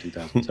iPhone back in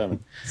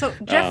 2007. So,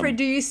 Jeffrey,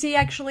 do you see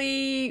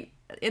actually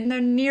in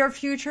the near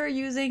future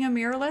using a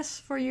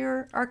mirrorless for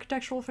your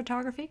architectural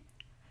photography,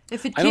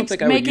 if it keeps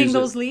making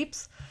those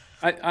leaps?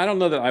 I don't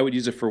know that I would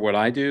use it for what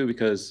I do,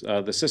 because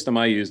the system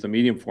I use, the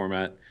medium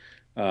format,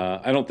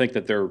 I don't think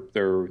that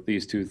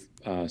these two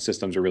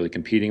systems are really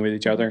competing with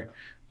each other.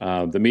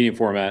 The medium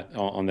format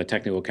on the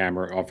technical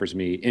camera offers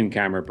me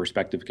in-camera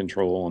perspective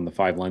control on the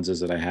 5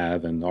 lenses that I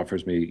have, and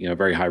offers me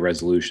very high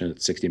resolution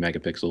at 60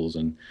 megapixels,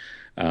 and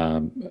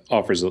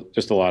offers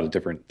just a lot of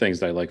different things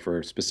that I like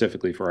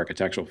specifically for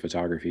architectural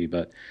photography.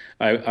 But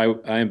I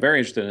am very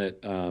interested in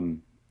it.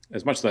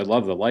 As much as I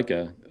love the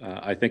Leica,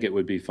 I think it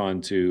would be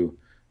fun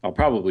I'll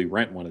probably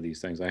rent one of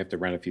these things. I have to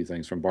rent a few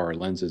things from Borrowed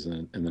Lenses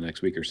in the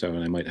next week or so,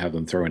 and I might have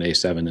them throw an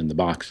A7 in the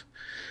box.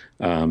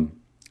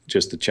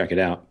 Just to check it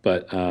out.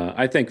 But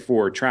I think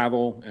for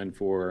travel, and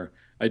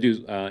I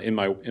do in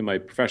my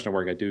professional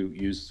work, I do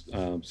use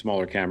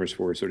smaller cameras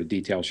for sort of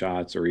detail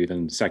shots, or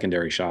even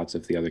secondary shots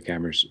if the other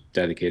camera's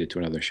dedicated to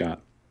another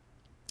shot.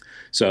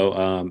 So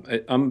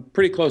I'm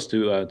pretty close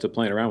to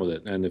playing around with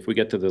it. And if we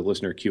get to the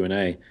listener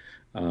Q&A,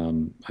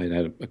 I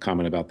had a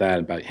comment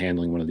about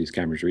handling one of these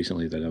cameras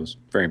recently that I was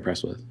very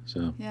impressed with.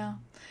 So yeah.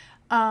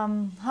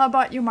 How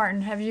about you,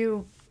 Martin? Have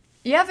you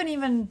You haven't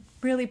even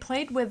really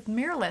played with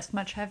mirrorless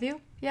much, have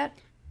you, yet?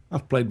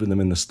 I've played with them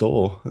in the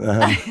store,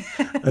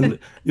 and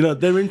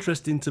they're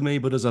interesting to me.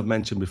 But as I've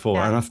mentioned before,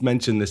 and I've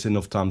mentioned this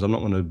enough times, I'm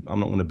not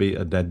going to beat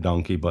a dead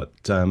donkey. But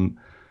for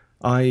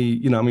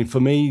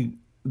me,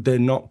 they're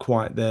not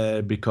quite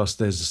there because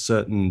there's a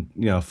certain,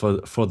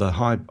 for the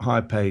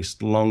high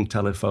paced, long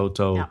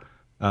telephoto,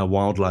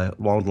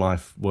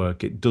 wildlife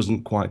work, it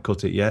doesn't quite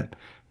cut it yet.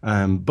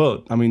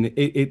 But I mean,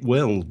 it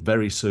will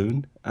very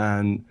soon,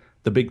 and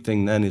the big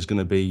thing then is going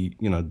to be,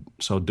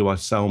 so do I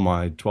sell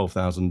my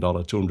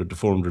 $12,000 200 to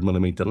 400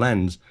 millimeter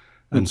lens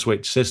and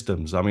switch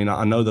systems? I mean,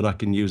 I know that I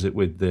can use it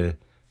with the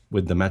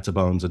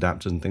Metabones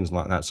adapters and things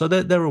like that. So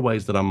there are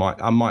ways that I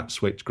might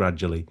switch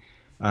gradually.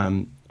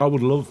 I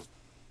would love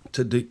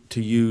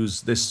to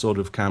use this sort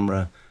of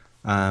camera,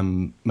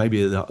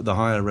 maybe the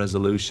higher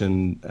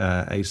resolution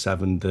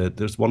A7.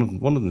 There's one of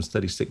them is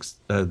 36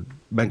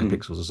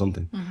 megapixels or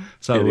something.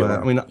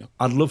 So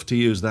I'd love to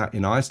use that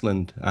in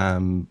Iceland,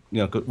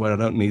 where I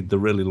don't need the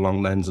really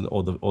long lens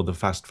or the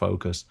fast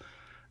focus.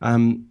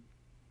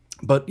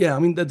 But yeah, I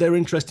memean, they're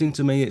interesting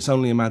to me. It's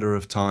only a matter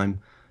of time.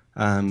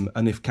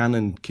 And if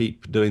Canon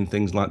keep doing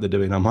things like they're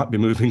doing, I might be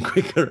moving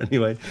quicker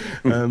anyway.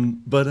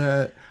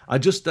 But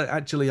I've just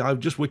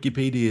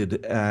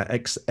Wikipedia'd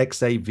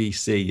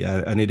XAVC,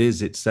 and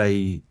it's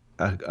a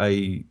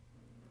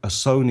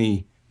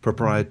Sony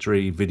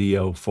proprietary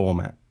video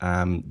format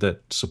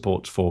that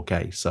supports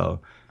 4K. So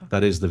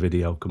that is the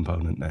video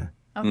component there.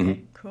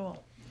 Okay,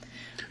 cool.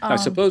 I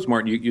suppose,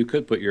 Martin, you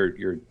could put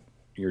your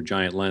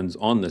giant lens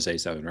on this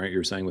A7, right?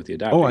 You're saying with the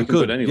adapter. Oh, you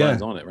could put any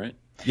lens on it, right?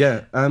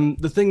 Yeah.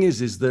 The thing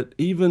is that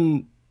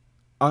even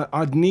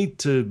I'd need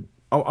to.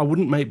 I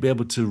wouldn't be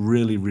able to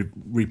really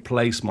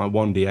replace my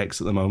 1DX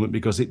at the moment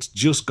because it's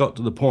just got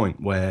to the point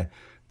where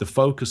the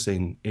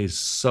focusing is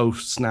so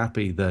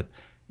snappy that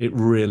it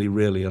really,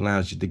 really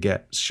allows you to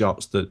get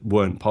shots that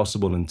weren't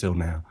possible until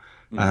now.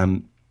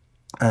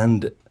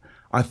 And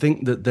I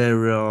think that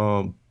there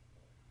are,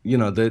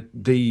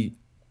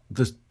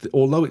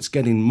 although it's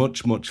getting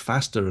much, much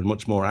faster and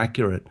much more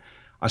accurate,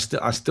 I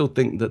still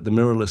think that the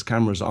mirrorless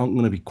cameras aren't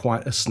going to be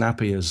quite as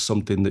snappy as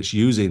something that's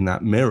using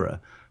that mirror,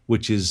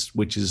 which is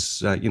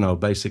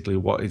basically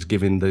what is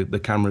giving the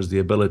cameras the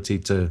ability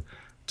to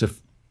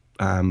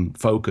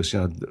focus,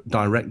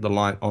 direct the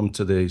light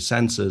onto the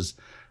sensors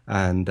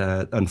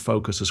and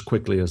focus as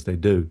quickly as they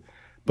do.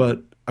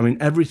 But I mean,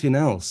 everything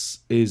else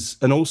is,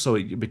 and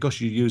also because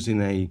you're using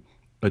a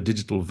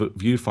digital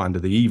viewfinder,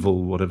 the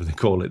EVIL, whatever they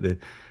call it,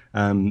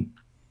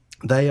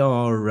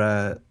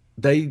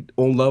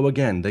 although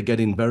again they're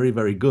getting very,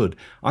 very good.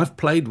 I've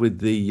played with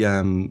the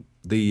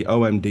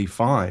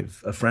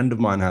OMD5. A friend of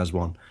mine has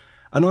one,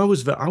 and I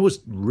was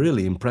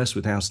really impressed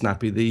with how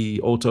snappy the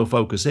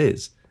autofocus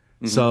is.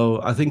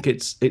 So I think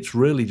it's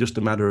really just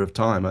a matter of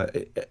time.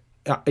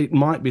 It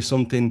might be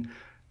something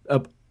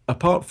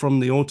apart from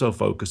the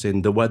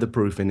autofocusing, the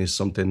weatherproofing is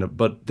something.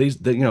 But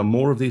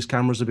more of these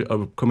cameras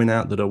are coming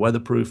out that are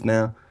weatherproof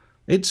now.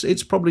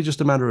 It's probably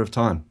just a matter of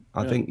time.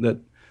 I think that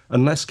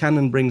unless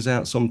Canon brings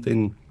out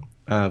something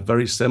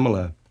very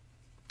similar,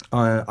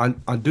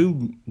 I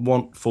do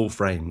want full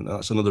frame.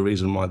 That's another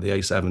reason why the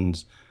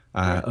A7s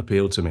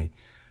appeal to me.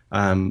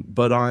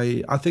 But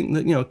I think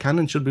that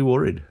Canon should be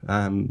worried,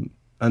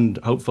 and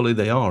hopefully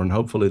they are, and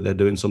hopefully they're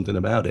doing something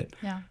about it.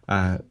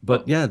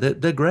 But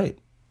they're great.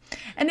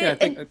 And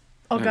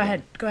go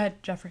ahead,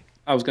 Jeffrey.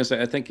 I was going to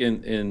say, I think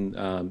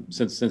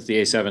since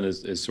the A7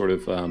 is sort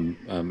of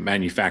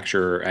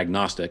manufacturer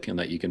agnostic, in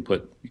that you can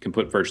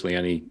put virtually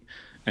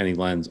any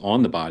lens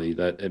on the body,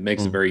 that it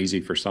makes it very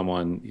easy for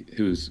someone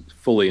who's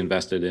fully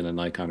invested in a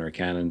Nikon or a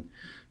Canon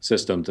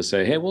system to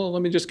say, hey, well,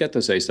 let me just get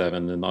this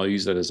A7 and I'll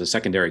use it as a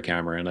secondary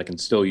camera, and I can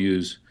still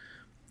use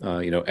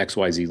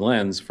XYZ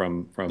lens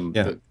from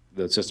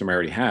the system I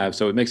already have.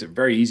 So it makes it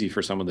very easy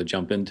for someone to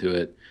jump into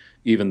it,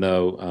 even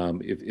though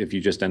if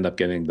you just end up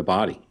getting the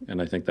body.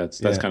 And I think that's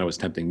kind of what's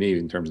tempting me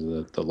in terms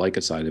of the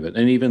Leica side of it.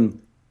 And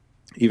even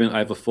I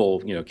have a full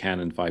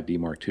Canon 5D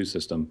Mark II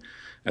system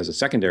as a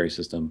secondary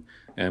system,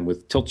 and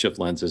with tilt shift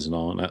lenses and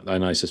all,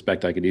 and I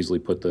suspect I could easily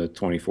put the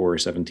 24 or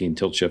 17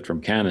 tilt shift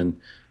from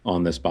Canon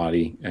on this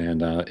body,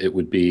 and it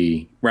would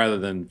be, rather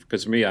than,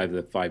 because for me I have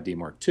the 5D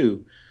Mark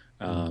II,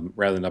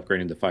 rather than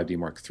upgrading to 5D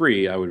Mark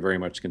III, I would very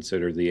much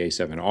consider the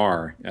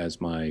A7R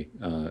as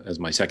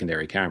my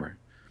secondary camera.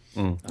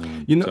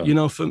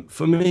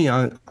 For me,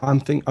 I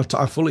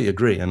fully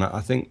agree, and I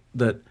think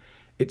that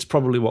it's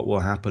probably what will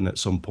happen at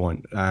some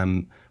point.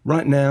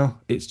 Right now,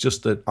 it's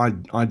just that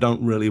I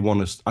don't really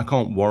want to. I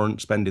can't warrant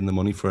spending the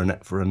money for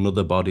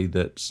another body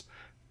that's.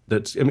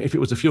 I mean, if it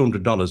was a few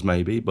 $100s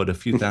maybe, but a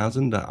few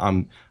thousand,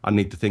 I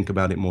need to think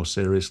about it more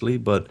seriously.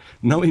 But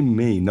knowing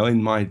me,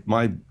 knowing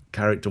my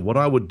character, what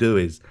I would do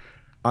is,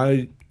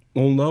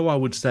 although I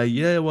would say,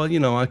 yeah, well,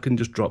 I can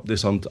just drop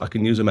this on, I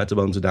can use a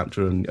Metabones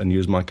adapter and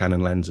use my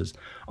Canon lenses.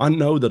 I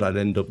know that I'd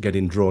end up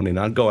getting drawn in.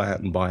 I'd go out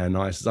and buy a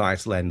nice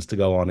Zeiss lens to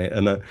go on it,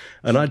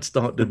 and I'd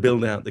start to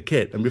build out the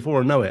kit. And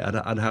before I know it,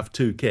 I'd have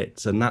 2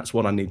 kits, and that's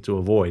what I need to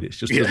avoid. It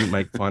just doesn't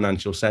make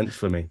financial sense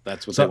for me.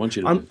 That's what they want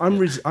you to do.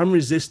 I'm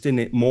resisting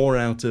it more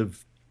out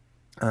of,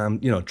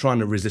 trying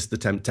to resist the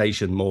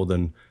temptation more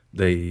than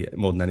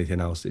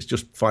anything else. It's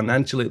just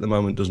financially at the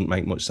moment doesn't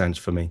make much sense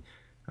for me.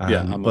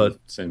 I'm on the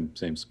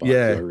same spot.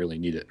 Yeah. So I really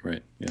need it,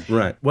 right? Yeah.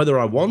 Right. Whether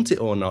I want it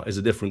or not is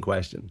a different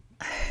question.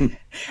 And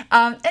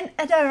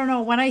I don't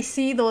know, when I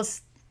see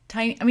those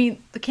tiny, I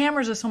mean, the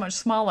cameras are so much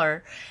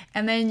smaller,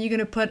 and then you're going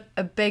to put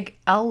a big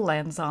L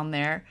lens on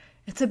there.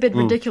 It's a bit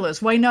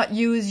ridiculous. Why not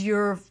use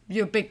your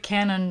big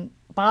Canon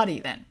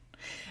body then?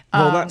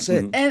 Well, that's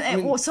it.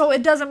 So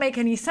it doesn't make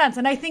any sense.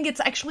 And I think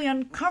it's actually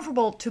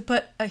uncomfortable to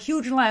put a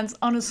huge lens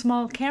on a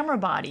small camera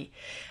body.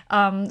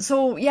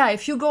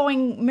 If you're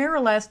going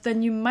mirrorless,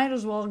 then you might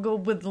as well go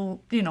with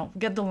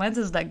get the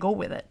lenses that go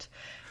with it.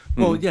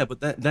 Well, yeah,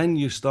 but then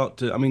you start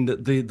to,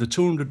 the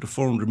 200 to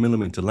 400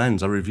 millimeter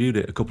lens, I reviewed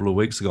it a couple of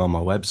weeks ago on my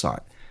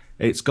website.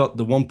 It's got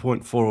the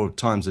 1.4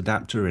 times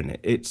adapter in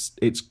it. It's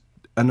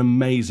an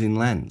amazing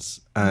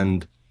lens.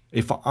 And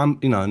if I'm,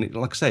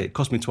 like I say, it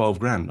cost me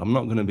 $12,000. I'm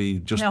not going to be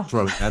just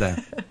throwing that out.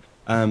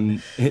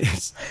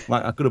 It's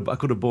like I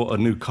could have bought a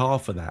new car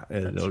for that.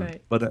 That's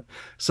right. But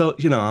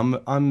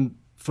I'm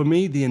for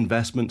me, the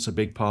investment's a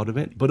big part of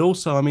it. But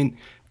also,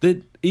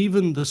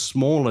 even the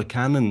smaller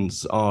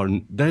Canons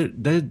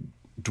they're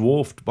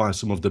dwarfed by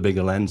some of the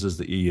bigger lenses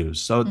that you use.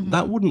 So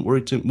that wouldn't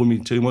worry me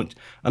too much.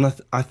 And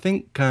I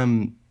think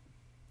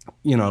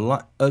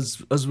like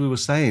as we were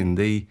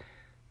saying,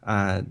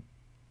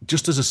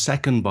 just as a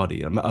second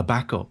body, a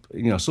backup.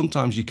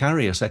 Sometimes you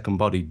carry a second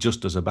body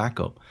just as a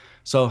backup.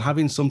 So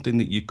having something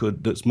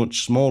that's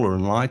much smaller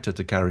and lighter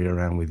to carry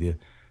around with you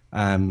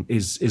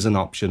is an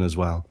option as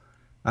well.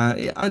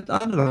 I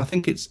don't know. I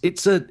think it's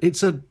a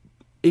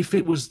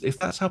if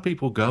that's how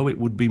people go, it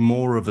would be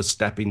more of a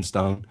stepping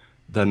stone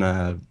than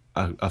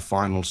a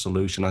final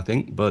solution, I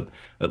think. But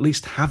at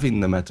least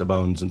having the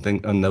Metabones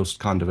and those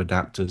kind of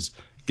adapters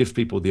gives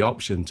people the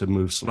option to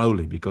move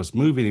slowly, because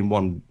moving in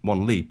one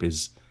leap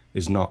is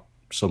not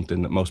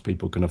something that most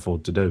people can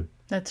afford to do.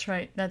 That's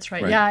right.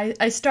 Yeah,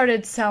 I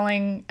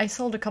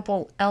sold a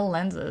couple L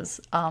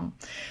lenses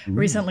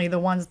recently, the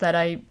ones that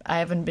I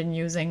haven't been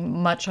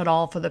using much at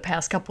all for the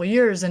past couple of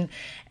years.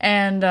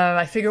 And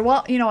I figure,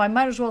 well, I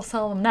might as well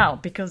sell them now,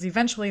 because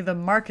eventually the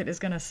market is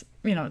going to, it's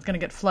going to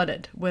get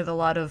flooded with a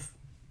lot of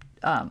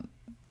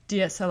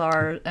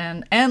DSLR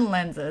and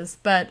lenses.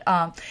 But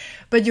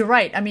you're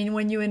right.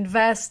 When you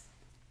invest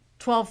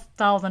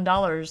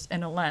 $12,000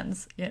 in a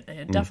lens, you're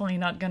definitely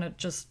not going to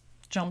just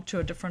jump to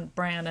a different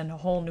brand and a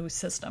whole new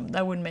system.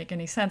 That wouldn't make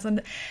any sense.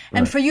 And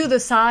for you, the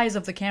size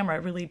of the camera,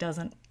 it really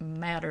doesn't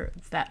matter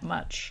that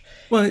much.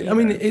 Well,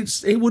 either.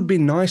 It would be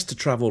nice to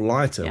travel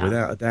lighter,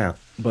 without a doubt.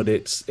 But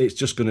it's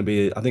just going to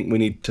be, I think we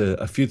need to,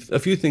 a few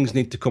things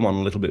need to come on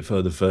a little bit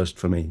further first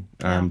for me.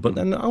 But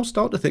then I'll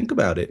start to think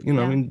about it.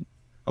 I'm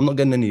not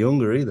getting any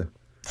younger either.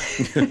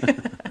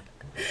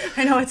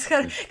 I know, it's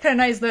kind of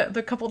nice.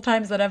 The couple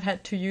times that I've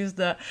had to use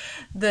the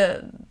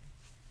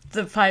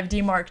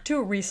 5D Mark II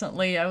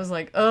recently, I was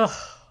like, ugh,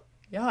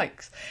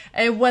 yikes.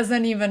 It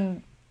wasn't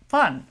even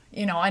fun,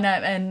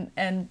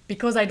 and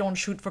because I don't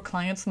shoot for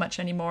clients much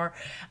anymore,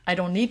 I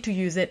don't need to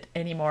use it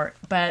anymore.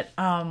 But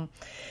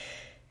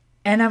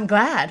and I'm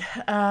glad.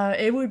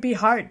 It would be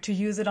hard to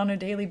use it on a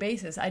daily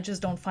basis. I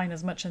just don't find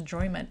as much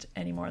enjoyment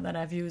anymore that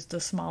I've used the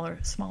smaller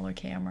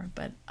camera.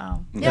 But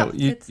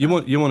you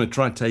want to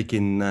try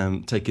taking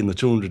the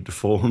 200 to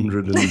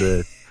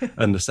 400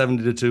 and the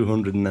 70 to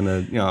 200, and then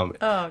I'm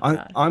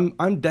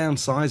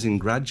downsizing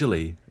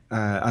gradually,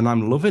 and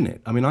I'm loving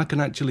it. I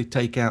can actually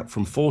take out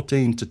from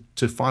 14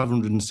 to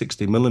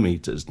 560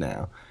 millimeters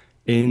now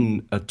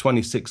in a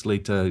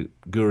 26-liter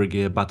Gura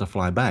Gear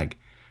Butterfly bag.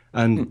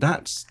 And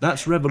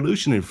that's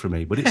revolutionary for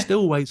me, but it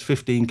still weighs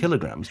 15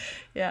 kilograms.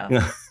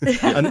 Yeah.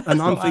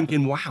 And I'm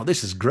thinking, wow,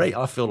 this is great.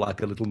 I feel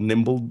like a little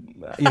nimble,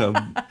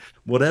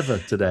 whatever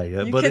today.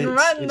 You can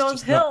run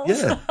those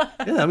hills.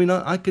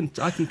 I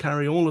can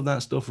carry all of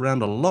that stuff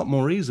around a lot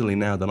more easily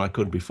now than I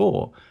could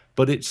before,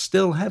 but it's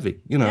still heavy,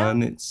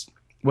 and it's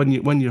when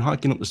you're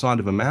hiking up the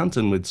side of a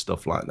mountain with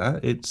stuff like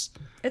that, it's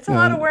a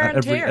lot of wear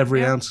and tear.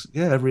 Every ounce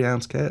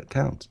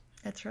counts.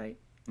 That's right.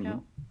 Yeah.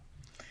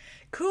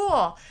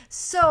 Cool.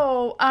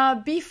 So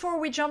before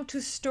we jump to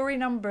story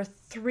number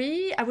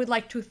 3, I would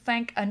like to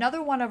thank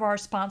another one of our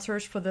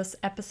sponsors for this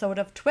episode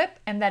of TWIP,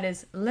 and that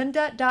is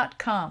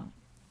lynda.com.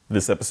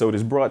 This episode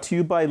is brought to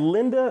you by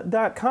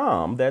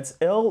lynda.com. That's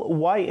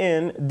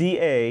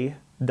LYNDA.com.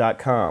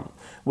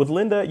 With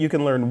Lynda, you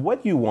can learn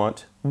what you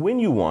want, when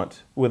you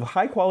want, with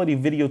high-quality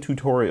video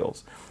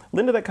tutorials.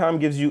 Lynda.com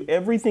gives you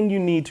everything you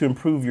need to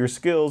improve your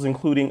skills,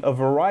 including a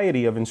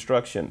variety of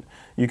instruction.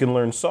 You can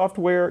learn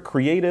software,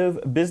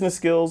 creative, business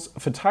skills,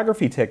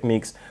 photography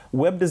techniques,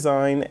 web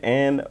design,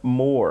 and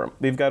more.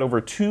 They've got over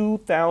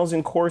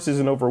 2,000 courses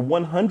and over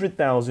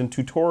 100,000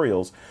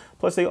 tutorials.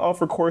 Plus, they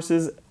offer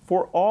courses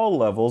for all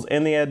levels,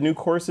 and they add new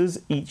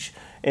courses each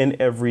and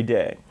every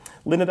day.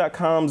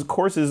 Lynda.com's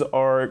courses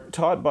are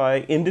taught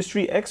by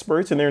industry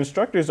experts, and their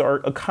instructors are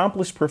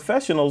accomplished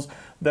professionals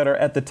that are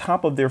at the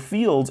top of their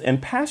fields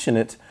and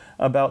passionate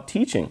about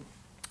teaching.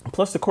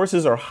 Plus, the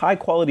courses are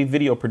high-quality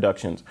video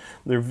productions.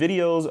 Their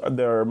videos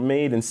are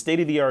made in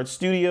state-of-the-art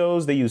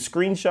studios. They use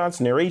screenshots,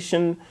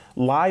 narration,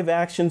 live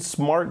action,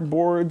 smart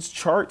boards,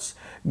 charts,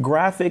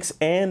 graphics,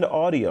 and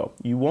audio.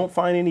 You won't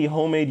find any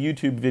homemade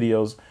YouTube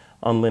videos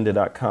on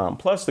Lynda.com.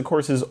 Plus, the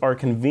courses are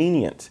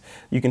convenient.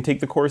 You can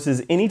take the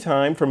courses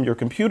anytime from your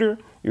computer,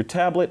 your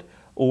tablet,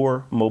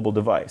 or mobile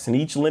device. And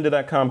each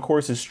Lynda.com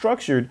course is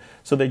structured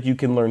so that you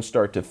can learn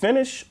start to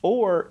finish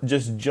or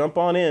just jump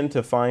on in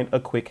to find a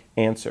quick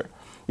answer.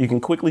 You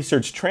can quickly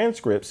search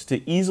transcripts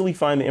to easily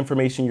find the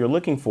information you're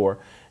looking for,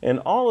 and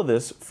all of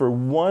this for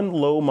one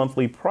low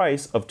monthly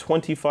price of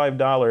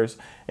 $25,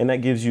 and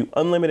that gives you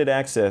unlimited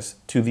access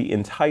to the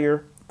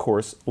entire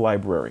course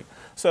library.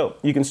 So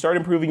you can start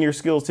improving your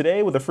skills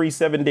today with a free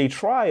 7-day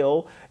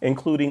trial,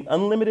 including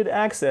unlimited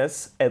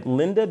access at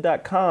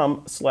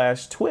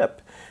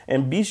lynda.com/twip.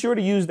 And be sure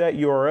to use that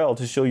URL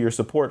to show your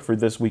support for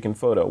This Week in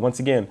Photo. Once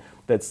again,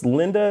 that's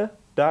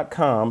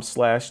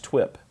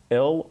lynda.com/twip.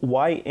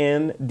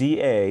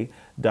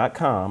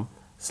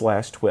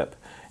 lynda.com/twip.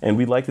 And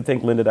we'd like to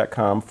thank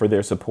lynda.com for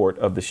their support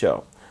of the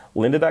show.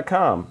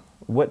 Lynda.com,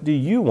 what do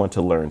you want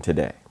to learn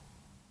today?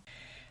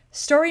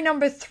 Story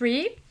number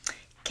 3,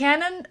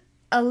 Canon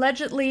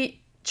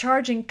allegedly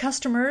charging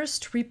customers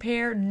to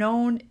repair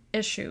known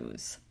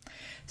issues.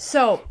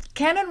 So,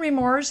 Canon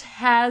Remorse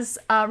has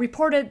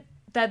reported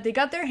that they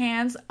got their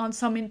hands on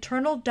some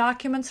internal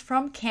documents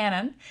from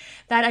Canon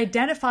that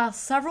identify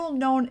several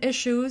known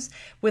issues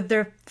with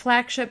their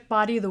flagship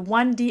body, the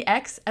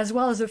 1DX, as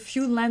well as a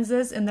few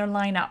lenses in their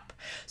lineup.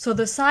 So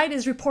the site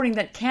is reporting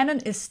that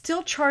Canon is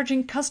still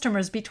charging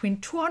customers between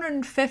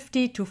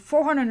 $250 to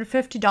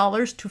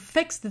 $450 to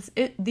fix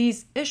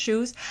these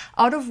issues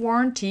out of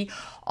warranty,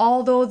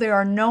 although there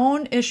are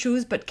known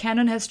issues, but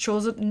Canon has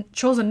chosen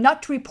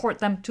not to report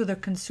them to the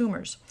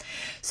consumers.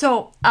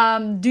 So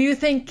do you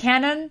think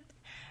Canon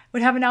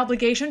would have an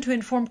obligation to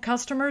inform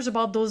customers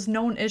about those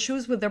known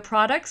issues with their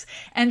products?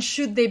 And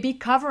should they be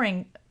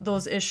covering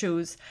those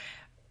issues,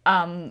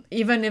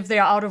 even if they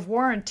are out of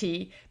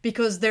warranty,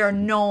 because there are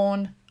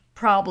known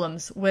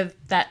problems with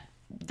that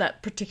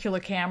particular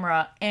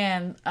camera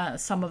and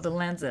some of the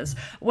lenses?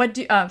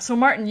 So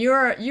Martin,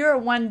 you're a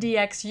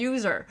 1DX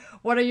user.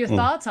 What are your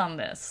thoughts on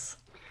this?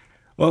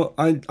 Well,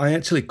 I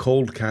actually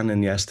called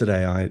Canon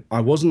yesterday. I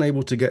wasn't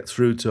able to get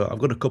through to. I've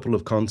got a couple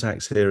of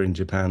contacts here in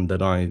Japan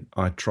that I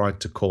tried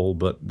to call,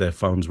 but their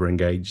phones were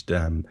engaged.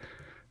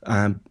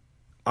 I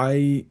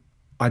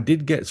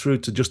did get through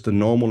to just the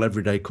normal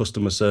everyday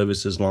customer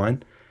services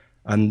line,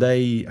 and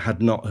they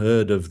had not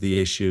heard of the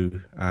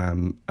issue.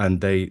 And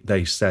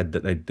they said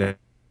that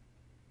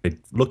they'd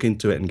look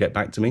into it and get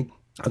back to me.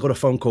 I got a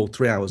phone call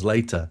 3 hours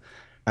later,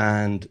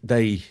 and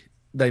they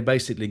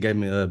basically gave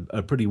me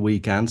a pretty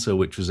weak answer,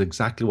 which was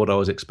exactly what I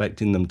was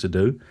expecting them to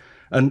do.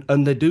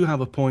 And they do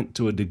have a point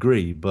to a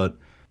degree, but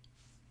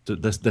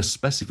the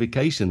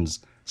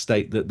specifications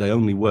state that they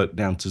only work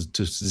down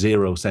to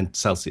 0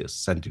 Celsius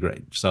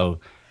centigrade, so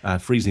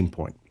freezing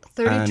point.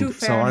 32 and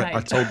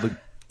Fahrenheit. So I told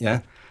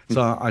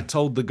So I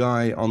told the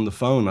guy on the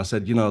phone, I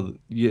said,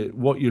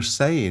 what you're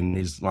saying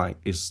is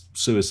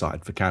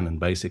suicide for Canon,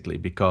 basically,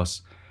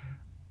 because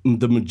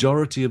the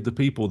majority of the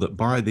people that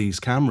buy these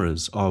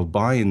cameras are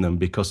buying them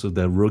because of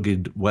their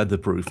rugged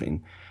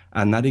weatherproofing,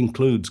 and that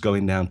includes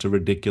going down to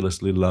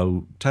ridiculously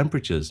low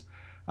temperatures.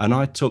 And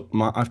I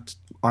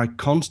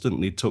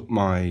constantly took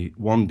my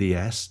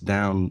 1DS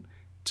down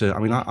to,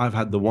 I've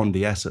had the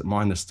 1DS at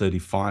minus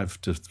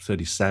 35 to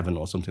 37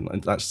 or something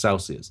like that. That's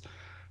Celsius,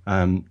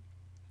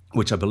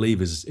 which I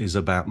believe is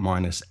about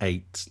minus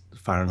 8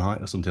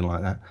 Fahrenheit or something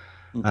like that.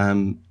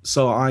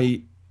 So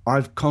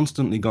I've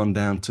constantly gone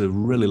down to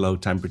really low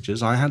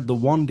temperatures. I had the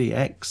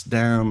 1DX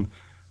down,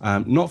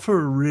 not for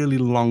a really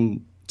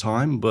long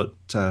time, but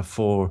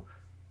for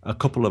a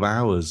couple of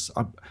hours.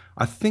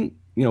 I think,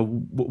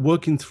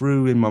 working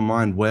through in my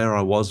mind where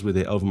I was with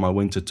it over my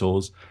winter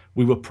tours,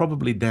 we were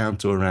probably down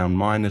to around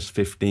minus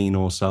 15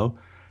 or so.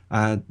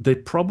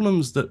 The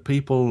problems that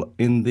people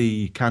in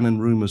the Canon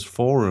Rumors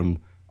forum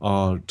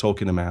are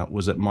talking about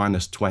was at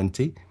minus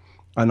 20.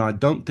 And I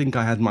don't think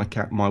I had my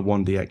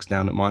 1DX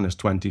down at minus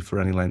 20 for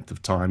any length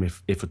of time,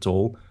 if at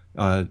all.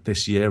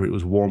 This year it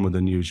was warmer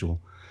than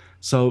usual.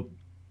 So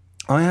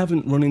I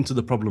haven't run into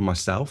the problem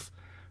myself,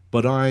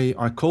 but I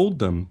called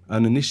them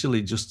and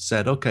initially just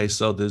said, okay,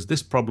 so there's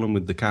this problem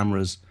with the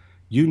cameras.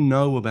 You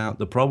know about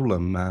the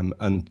problem, and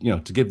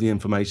to give the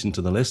information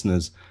to the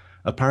listeners,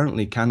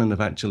 apparently Canon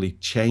have actually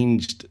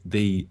changed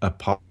a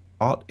part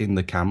in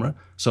the camera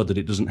so that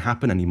it doesn't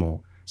happen anymore.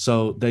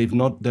 So they're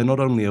not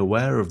only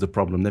aware of the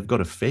problem, they've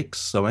got a fix.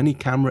 So any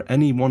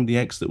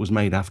 1DX that was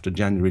made after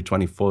January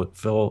 24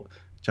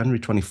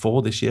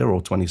 this year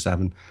or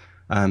 27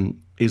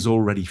 is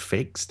already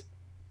fixed.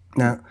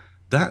 Now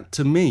that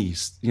to me,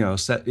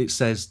 it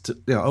says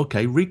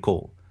okay,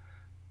 recall.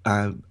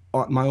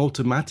 My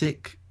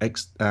automatic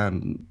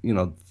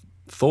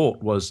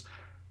thought was,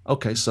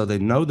 okay, so they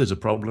know there's a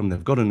problem,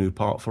 they've got a new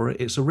part for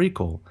it, it's a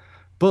recall.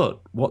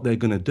 But what they're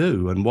going to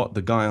do, and what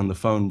the guy on the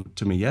phone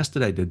to me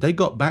yesterday did, they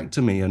got back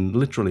to me, and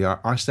literally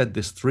I said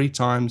this 3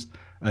 times,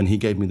 and he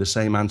gave me the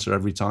same answer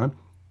every time.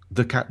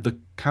 The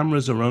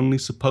cameras are only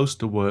supposed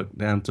to work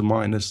down to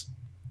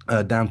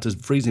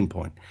freezing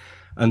point.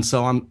 And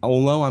so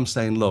although I'm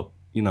saying, look,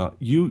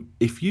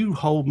 if you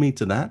hold me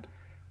to that,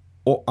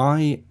 or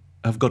I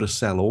have got to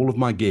sell all of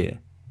my gear,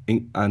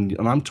 and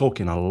I'm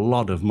talking a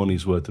lot of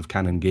money's worth of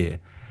Canon gear.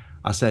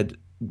 I said,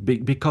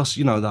 because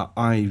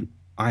that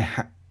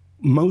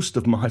most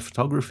of my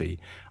photography,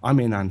 I'm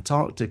in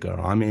Antarctica,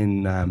 I'm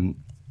in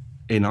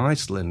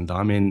Iceland,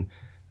 I'm in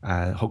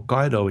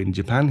Hokkaido in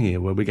Japan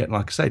here, where we get,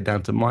 like I say,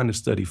 down to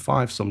minus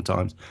 35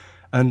 sometimes.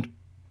 And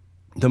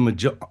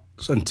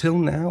until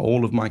now,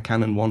 all of my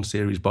Canon 1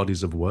 series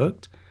bodies have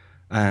worked.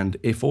 And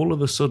if all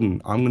of a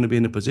sudden I'm going to be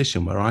in a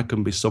position where I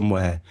can be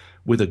somewhere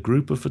with a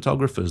group of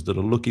photographers that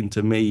are looking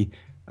to me,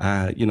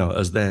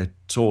 as their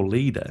tour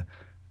leader,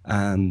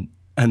 and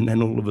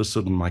then all of a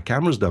sudden my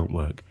cameras don't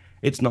work,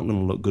 it's not going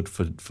to look good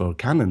for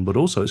Canon, but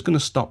also it's going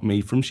to stop me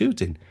from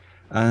shooting.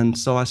 And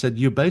so I said,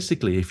 you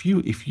basically,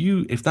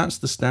 if that's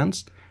the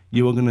stance,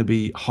 you are going to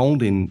be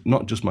holding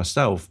not just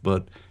myself,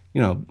 but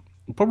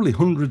probably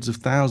hundreds of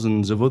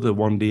thousands of other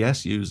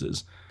 1DS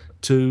users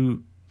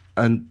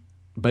and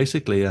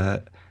basically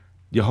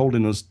you're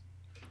holding us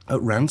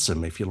at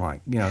ransom, if you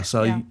like.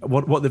 So yeah.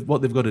 What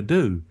they've got to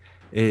do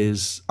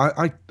is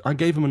I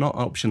gave them an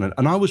option,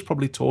 and I was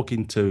probably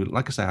talking to,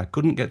 like I say, I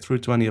couldn't get through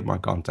to any of my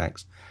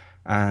contacts,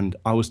 and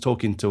I was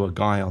talking to a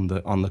guy on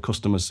the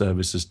customer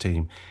services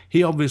team.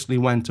 He obviously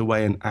went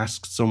away and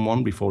asked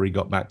someone before he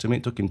got back to me.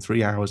 It took him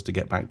 3 hours to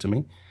get back to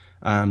me,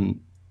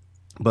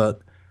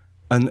 but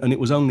it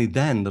was only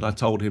then that I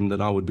told him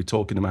that I would be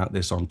talking about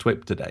this on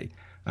TWIP today.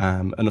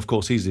 And of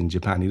course, he's in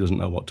Japan. He doesn't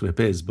know what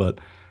TWIP is, but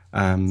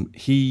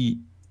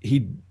he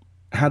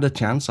had a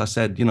chance. I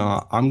said,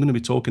 I'm going to be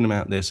talking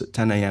about this at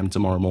 10 a.m.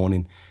 tomorrow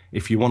morning.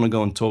 If you want to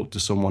go and talk to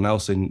someone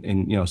else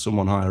in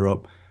someone higher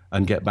up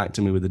and get back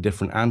to me with a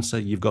different answer,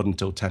 you've got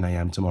until 10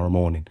 a.m. tomorrow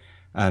morning.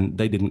 And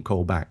they didn't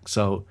call back.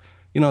 So,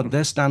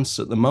 their stance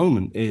at the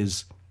moment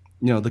is,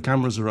 the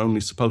cameras are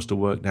only supposed to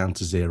work down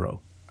to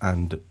 0.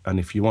 And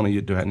if you want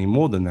to do any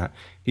more than that,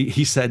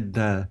 he said,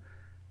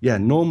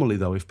 normally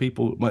though, if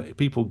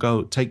people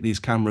go take these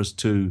cameras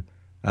to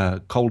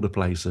colder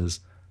places,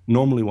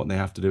 normally what they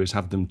have to do is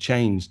have them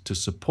changed to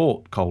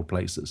support cold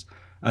places.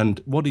 And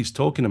what he's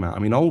talking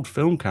about, old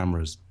film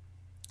cameras,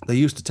 they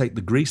used to take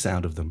the grease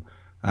out of them.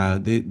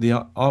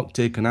 The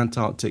Arctic and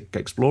Antarctic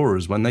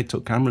explorers, when they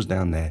took cameras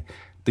down there,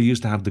 they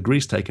used to have the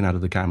grease taken out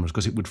of the cameras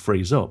because it would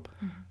freeze up.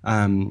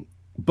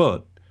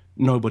 But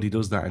nobody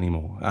does that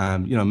anymore.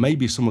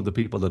 Maybe some of the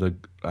people that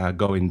are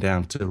going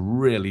down to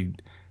really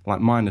like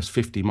minus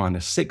 50,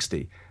 minus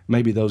 60,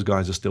 maybe those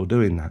guys are still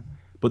doing that.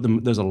 But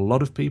there's a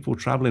lot of people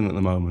traveling at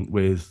the moment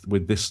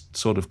with this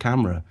sort of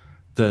camera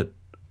that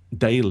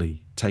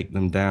daily take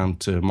them down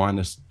to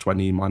minus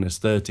 20, minus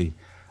 30.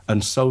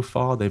 And so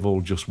far, they've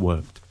all just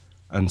worked.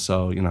 And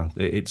so,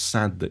 it's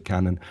sad that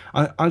Canon...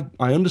 I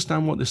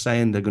understand what they're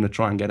saying. They're going to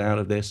try and get out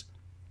of this.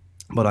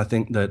 But I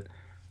think that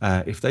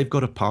if they've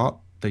got a part,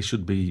 they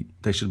should be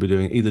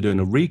doing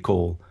a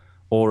recall,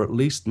 or at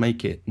least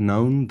make it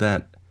known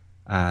that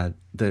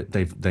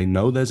they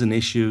know there's an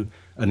issue,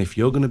 and if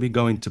you're going to be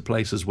going to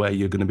places where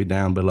you're going to be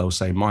down below,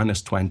 say,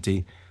 minus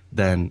 20,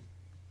 then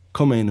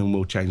come in and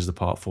we'll change the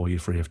part for you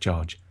free of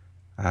charge.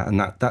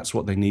 And that's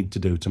what they need to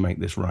do to make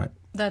this right.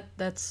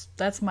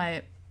 That's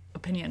my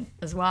opinion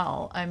as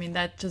well.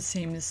 That just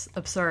seems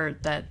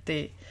absurd that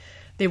they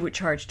would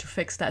charge to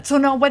fix that. So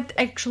now what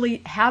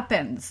actually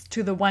happens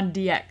to the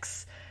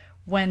 1DX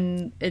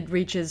when it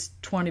reaches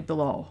 20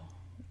 below?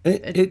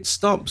 It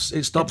stops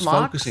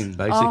focusing,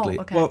 basically.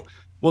 Oh, okay.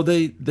 Well,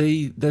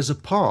 there's a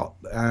part.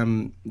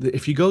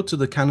 If you go to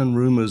the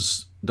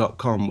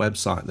CanonRumors.com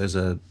website, there's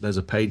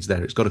a page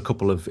there. It's got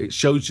it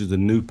shows you the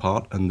new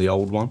part and the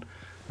old one,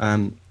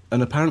 and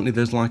apparently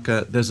there's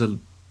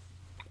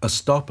a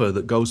stopper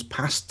that goes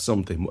past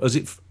something. As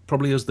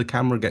the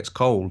camera gets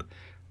cold,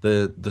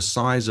 the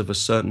size of a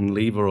certain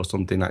lever or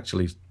something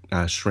actually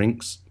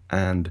shrinks,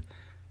 and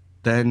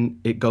then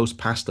it goes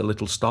past a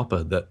little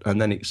stopper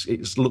and then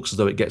it looks as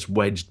though it gets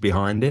wedged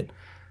behind it,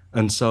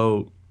 and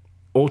so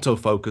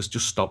autofocus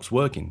just stops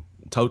working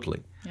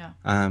totally. Yeah.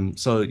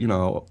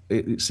 So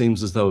it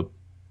seems as though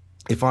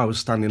if I was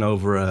standing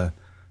over a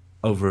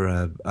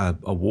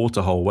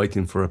water hole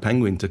waiting for a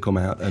penguin to come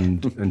out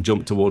and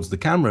jump towards the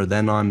camera,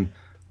 then I'm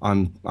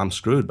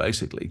screwed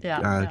basically.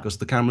 Because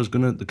the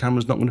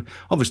camera's not gonna.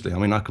 Obviously,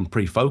 I can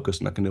pre-focus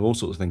and I can do all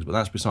sorts of things, but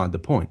that's beside the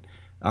point.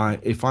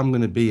 If I'm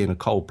going to be in a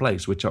cold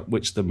place,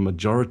 which the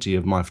majority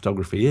of my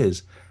photography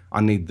is,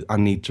 I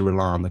need to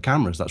rely on the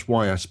cameras. That's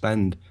why I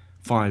spend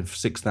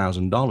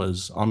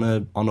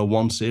 $5,000-6,000 on a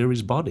 1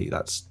 series body.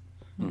 That's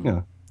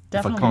Definitely.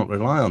 if I can't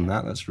rely on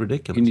that, that's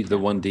ridiculous. You need the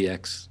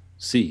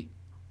 1DXC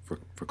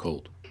for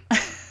cold.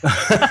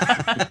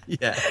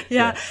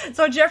 Yeah.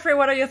 So Jeffrey,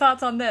 what are your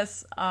thoughts on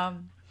this? Well,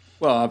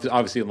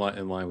 obviously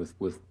in line with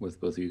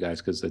both of you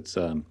guys, because it's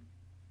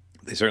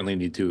they certainly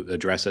need to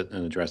address it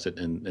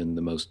in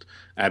the most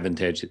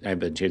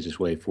advantageous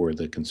way for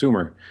the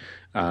consumer,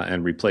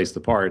 and replace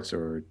the parts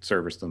or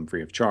service them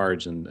free of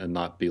charge, and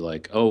not be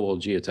like, oh well,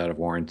 gee, it's out of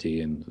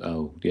warranty, and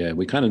oh yeah,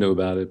 we kind of knew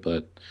about it,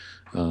 but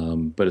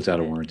it's out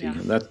of warranty. Yeah.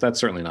 And that's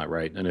certainly not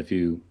right. And if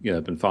you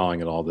have been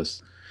following at all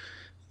this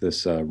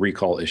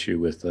recall issue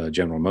with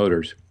General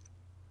Motors,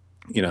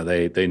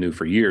 they knew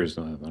for years,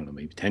 I don't know,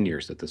 maybe 10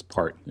 years, that this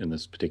part in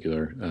this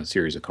particular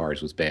series of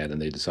cars was bad,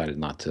 and they decided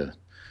not to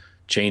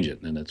change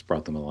it, and it's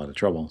brought them a lot of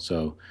trouble.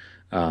 So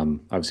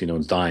obviously no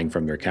one's dying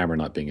from their camera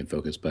not being in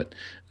focus, but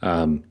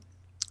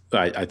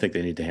I think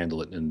they need to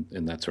handle it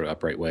in that sort of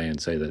upright way and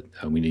say that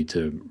we need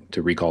to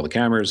recall the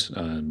cameras,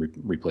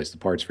 replace the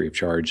parts free of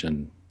charge,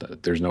 and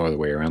there's no other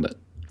way around it.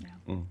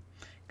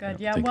 Good.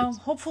 Yeah. Well,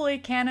 hopefully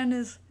Canon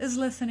is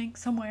listening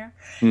somewhere,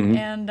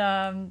 and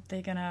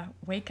they're gonna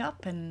wake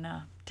up and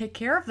take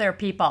care of their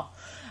people.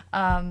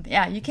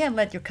 You can't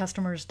let your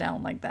customers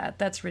down like that.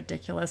 That's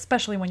ridiculous,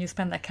 especially when you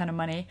spend that kind of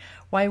money.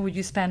 Why would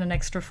you spend an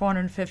extra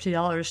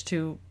 $450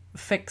 to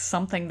fix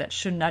something that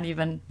should not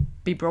even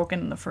be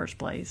broken in the first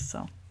place?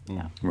 So,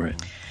 yeah. Right.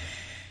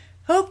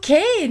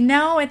 Okay,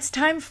 now it's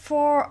time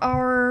for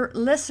our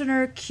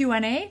listener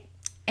Q&A.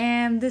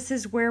 And this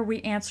is where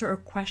we answer a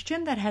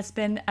question that has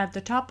been at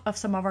the top of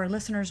some of our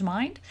listeners'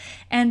 mind.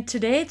 And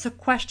today it's a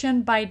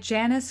question by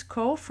Janice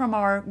Coe from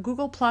our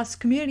Google Plus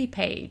community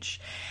page.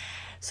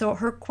 So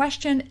her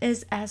question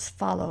is as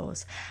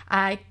follows.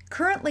 I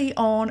currently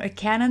own a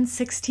Canon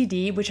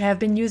 60D, which I have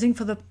been using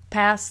for the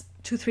past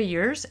 2-3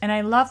 years, and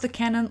I love the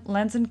Canon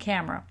lens and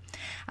camera.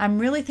 I'm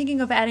really thinking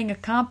of adding a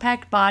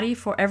compact body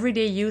for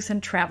everyday use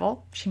and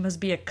travel. She must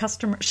be a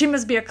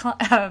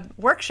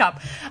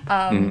workshop.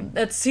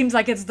 It seems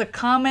like it's the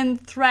common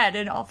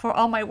thread for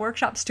all my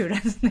workshop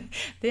students.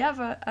 They have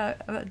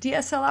a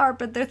DSLR,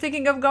 but they're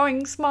thinking of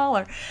going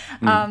smaller.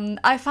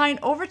 I find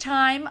over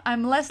time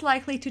I'm less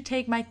likely to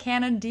take my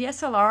Canon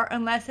DSLR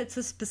unless it's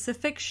a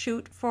specific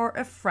shoot for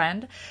a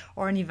friend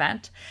or an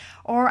event,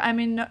 or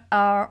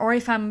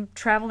if I'm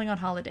traveling on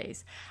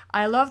holidays.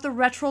 I love the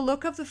retro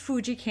look of the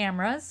Fuji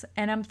cameras,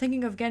 and I'm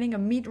thinking of getting a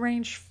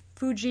mid-range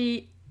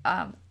Fuji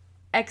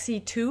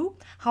XE2.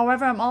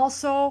 However, I'm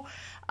also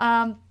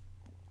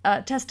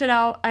tested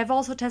out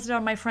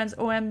my friend's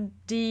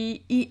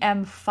OMD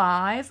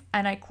EM5,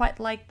 and I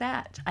quite like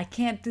that. I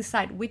can't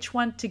decide which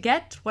one to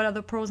get. What are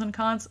the pros and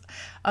cons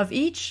of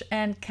each?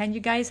 And can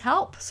you guys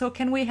help? So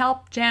can we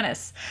help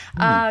Janice?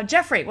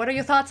 Jeffrey, what are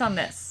your thoughts on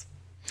this?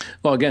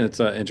 Well, again,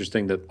 it's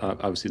interesting that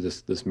obviously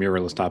this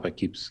mirrorless topic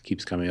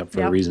keeps coming up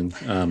for a reason.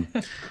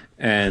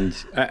 And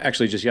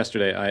actually, just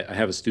yesterday, I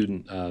have a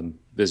student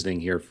visiting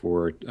here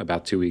for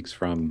about 2 weeks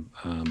from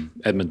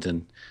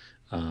Edmonton,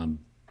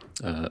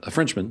 a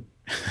Frenchman,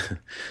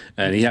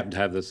 and he happened to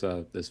have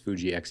this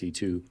Fuji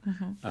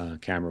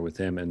XE2 camera with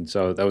him, and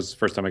so that was the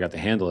first time I got to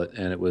handle it,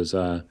 and it was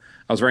I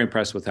was very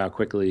impressed with how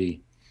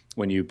quickly,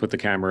 when you put the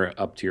camera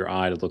up to your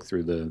eye to look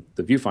through the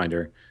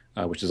viewfinder,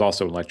 which is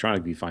also an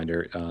electronic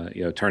viewfinder,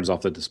 it turns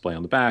off the display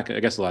on the back. I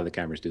guess a lot of the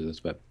cameras do this,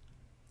 but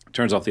it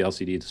turns off the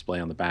LCD display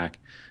on the back,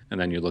 and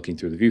then you're looking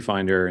through the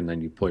viewfinder, and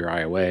then you pull your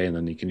eye away, and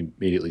then you can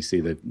immediately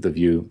see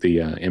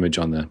the image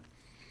on the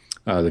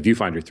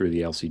viewfinder through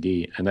the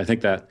LCD. And I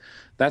think that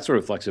sort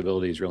of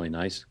flexibility is really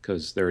nice,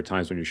 because there are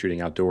times when you're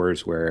shooting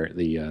outdoors where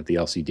the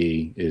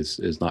LCD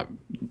is not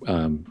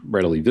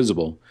readily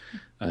visible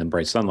in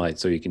bright sunlight,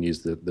 so you can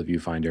use the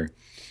viewfinder.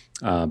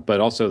 But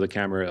also the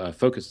camera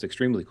focused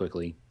extremely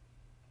quickly.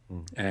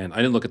 And I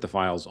didn't look at the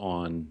files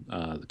on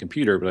the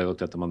computer, but I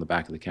looked at them on the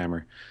back of the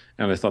camera,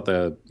 and I thought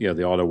the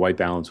auto white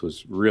balance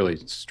was really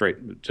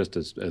straight, just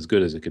as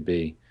good as it could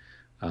be.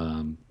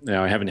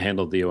 Now I haven't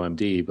handled the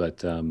OMD,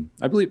 but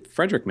I believe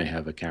Frederick may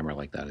have a camera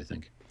like that. I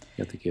think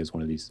he has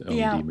one of these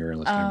OMD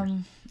mirrorless cameras.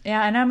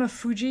 Yeah, and I'm a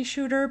Fuji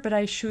shooter, but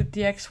I shoot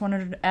the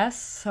X100S,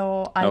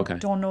 so I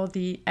don't know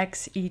the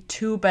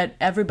XE2, but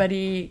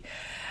everybody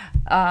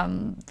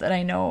that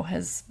I know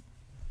has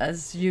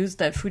used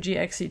that Fuji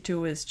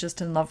XE2 is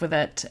just in love with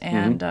it,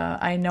 and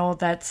I know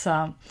that's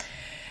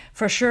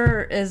for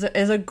sure is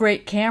a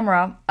great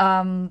camera,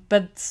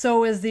 but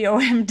so is the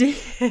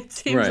OMD. It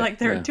seems like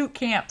there are two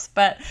camps.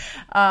 But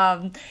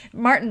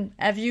Martin,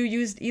 have you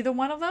used either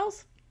one of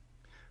those?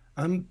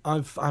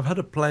 I've had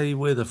a play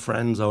with a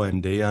friend's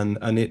OMD, and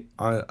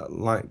I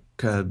like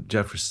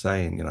Jeff was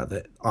saying,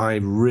 that I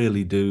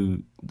really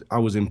do. I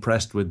was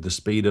impressed with the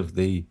speed of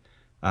the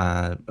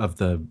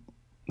autofocus,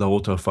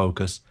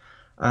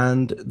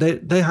 and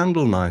they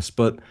handle nice.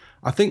 But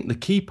I think the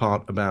key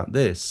part about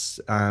this,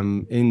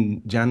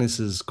 in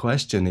Janice's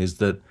question, is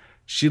that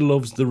she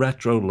loves the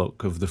retro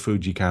look of the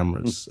Fuji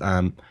cameras.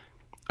 And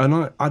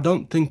I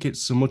don't think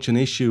it's so much an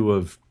issue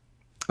of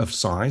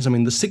size. I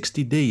mean, the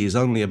 60D is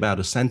only about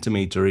a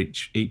centimeter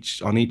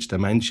each on each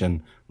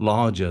dimension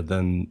larger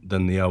than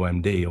the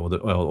OMD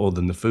or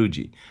than the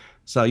Fuji.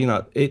 So,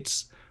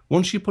 it's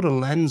once you put a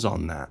lens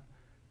on that,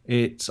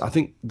 I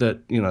think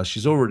that,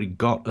 she's already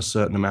got a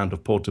certain amount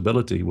of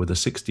portability with a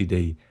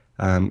 60D.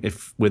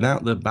 If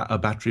without a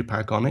battery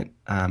pack on it,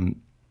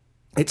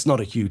 it's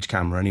not a huge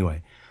camera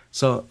anyway.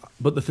 So,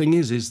 but the thing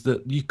is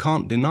that you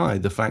can't deny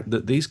the fact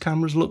that these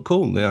cameras look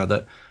cool.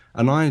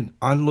 And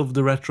I love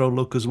the retro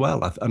look as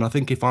well. And I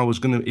think if I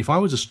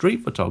was a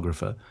street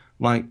photographer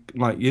like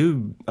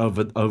you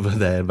over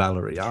there,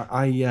 Valerie,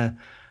 I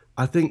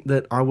think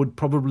that I would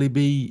probably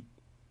be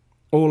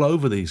all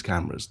over these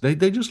cameras.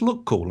 They just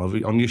look cool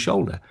on your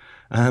shoulder.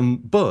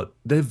 But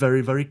they're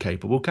very, very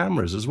capable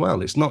cameras as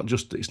well. It's not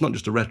just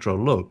a retro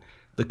look.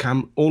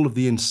 All of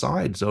the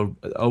insides are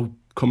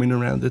coming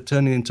around. They're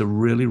turning into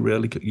really,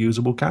 really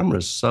usable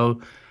cameras. So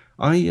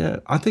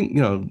I think,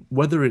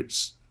 whether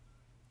it's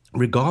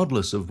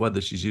regardless of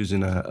whether she's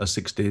using a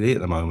 60D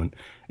at the moment,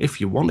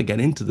 if you want to get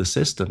into the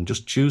system,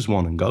 just choose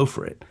one and go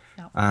for it.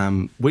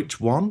 No. Which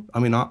one? I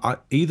mean,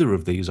 either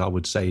of these I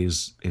would say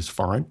is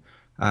fine.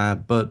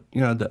 But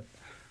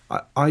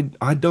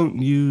I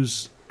don't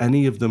use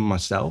any of them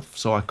myself,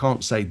 so I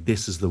can't say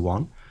this is the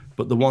one.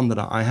 But the one that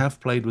I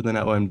have played with an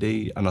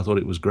OMD, and I thought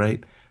it was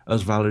great.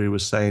 As Valerie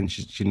was saying,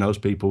 she knows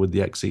people with the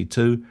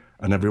XE2,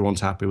 and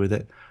everyone's happy with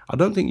it. I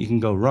don't think you can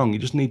go wrong. You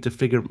just need to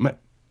figure.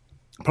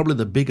 Probably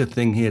the bigger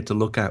thing here to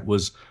look at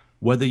was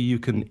whether you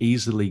can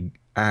easily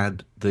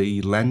add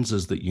the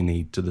lenses that you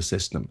need to the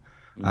system.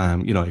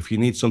 If you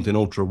need something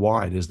ultra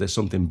wide, is there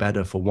something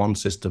better for one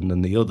system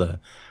than the other?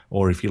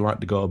 Or if you like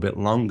to go a bit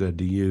longer,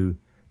 do you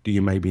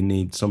maybe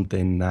need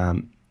something,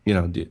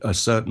 a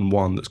certain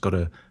one that's got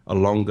a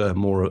longer,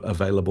 more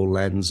available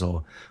lens?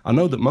 Or I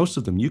know that most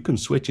of them you can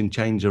switch and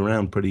change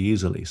around pretty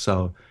easily.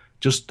 So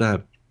just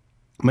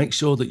make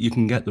sure that you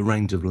can get the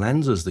range of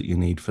lenses that you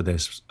need for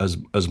this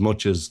as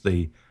much as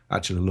the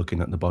actually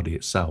looking at the body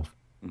itself.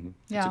 Mm-hmm.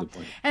 Yeah, that's a good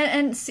point.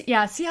 And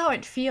see how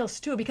it feels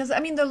too, because I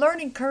mean the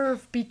learning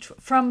curve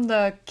from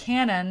the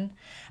Canon,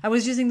 I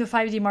was using the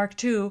 5D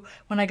Mark II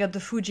when I got the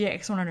Fuji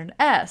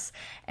X100S,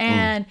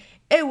 and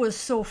it was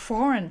so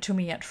foreign to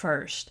me at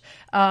first.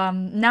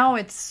 Now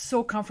it's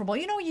so comfortable.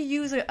 You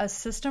use a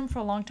system for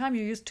a long time.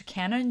 You're used to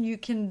Canon. You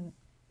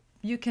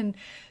can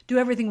do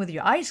everything with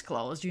your eyes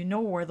closed. You know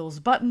where those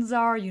buttons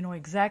are. You know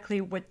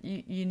exactly what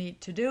you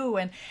need to do.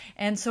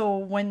 And so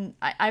when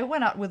I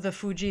went out with the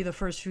Fuji the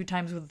first few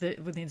times with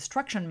the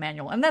instruction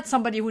manual, and that's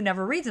somebody who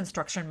never reads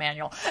instruction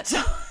manual.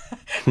 So,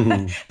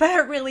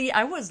 but really,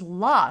 I was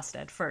lost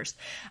at first.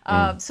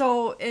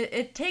 So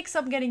it takes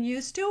some getting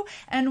used to,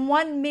 and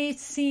one may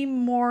seem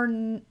more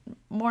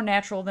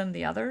natural than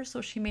the other.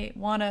 So she may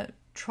want to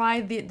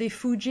try the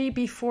Fuji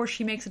before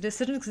she makes a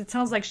decision, because it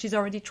sounds like she's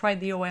already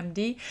tried the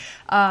OMD,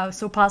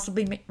 so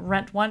possibly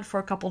rent one for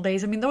a couple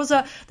days. I mean,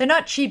 they're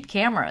not cheap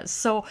cameras,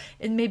 so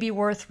it may be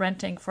worth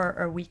renting for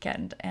a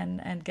weekend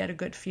and get a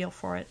good feel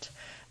for it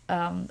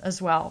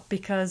as well,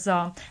 because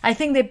I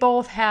think they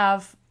both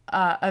have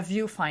a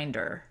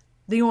viewfinder.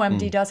 The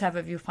OMD does have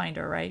a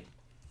viewfinder, right?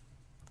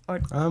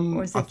 Or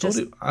is it just...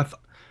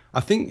 I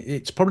think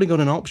it's probably got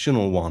an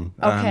optional one.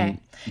 Okay,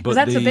 because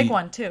that's a big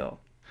one too.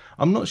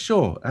 I'm not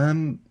sure.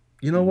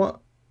 You know what?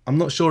 I'm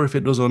not sure if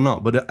it does or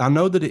not, but I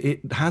know that it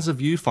has a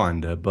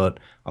viewfinder, but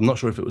I'm not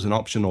sure if it was an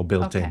option or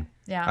built in.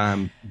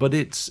 Yeah. But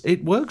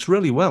it works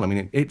really well. I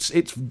mean,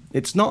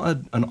 it's not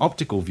an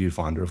optical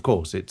viewfinder, of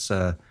course. It's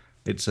an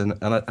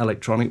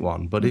electronic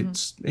one, but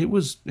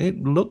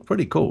it looked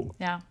pretty cool.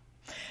 Yeah.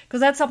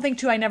 Because that's something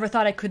too. I never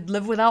thought I could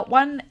live without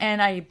one,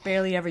 and I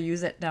barely ever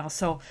use it now.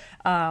 So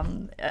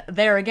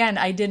there again,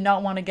 I did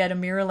not want to get a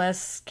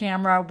mirrorless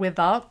camera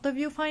without the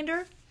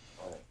viewfinder.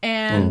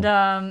 And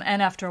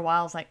after a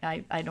while, it's like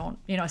I don't,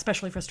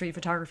 especially for street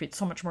photography, it's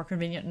so much more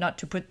convenient not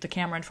to put the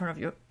camera in front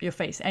of your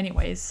face,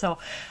 anyways. So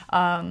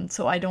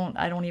I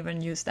don't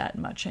even use that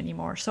much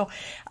anymore. So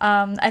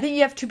I think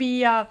you have to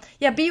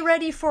be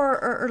ready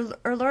for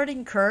a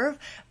learning curve,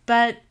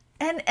 but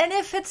and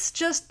if it's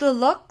just the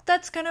look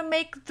that's gonna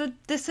make the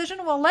decision,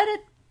 well, let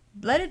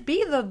it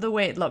be the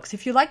way it looks.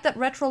 If you like that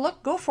retro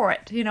look, go for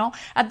it.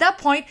 At that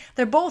point,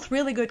 they're both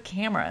really good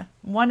camera.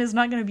 One is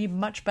not going to be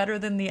much better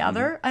than the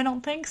other, I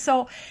don't think.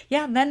 So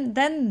yeah, then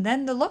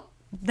the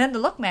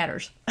look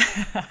matters,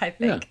 I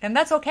think, and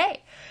that's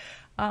okay.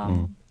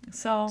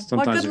 So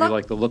sometimes if you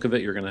like the look of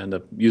it, you're going to end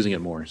up using it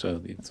more. So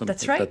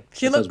that's right.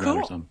 You look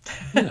cool.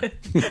 Yeah.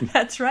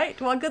 That's right.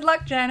 Well, good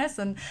luck, Janice,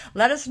 and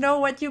let us know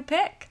what you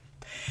pick.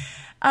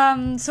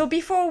 So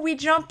before we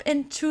jump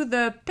into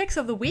the picks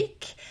of the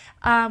week,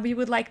 we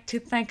would like to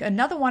thank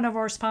another one of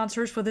our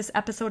sponsors for this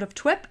episode of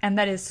TWIP, and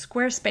that is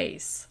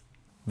Squarespace.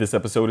 This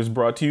episode is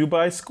brought to you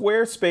by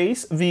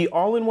Squarespace, the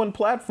all-in-one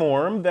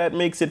platform that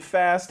makes it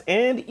fast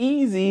and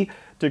easy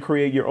to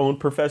create your own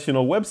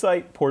professional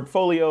website,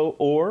 portfolio,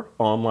 or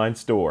online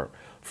store.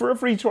 For a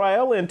free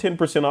trial and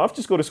 10% off,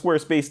 just go to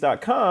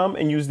squarespace.com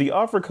and use the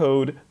offer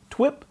code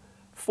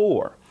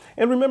TWIP4.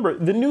 And remember,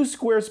 the new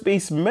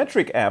Squarespace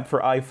Metric app for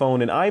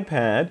iPhone and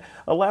iPad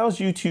allows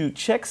you to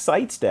check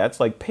site stats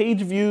like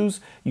page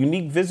views,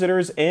 unique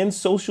visitors, and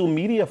social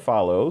media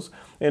follows.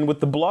 And with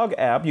the blog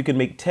app, you can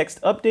make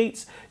text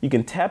updates, you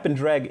can tap and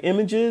drag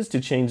images to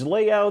change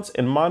layouts,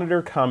 and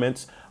monitor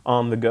comments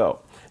on the go.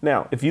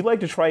 Now, if you'd like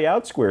to try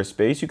out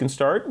Squarespace, you can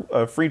start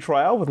a free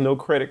trial with no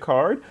credit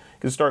card.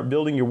 You can start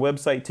building your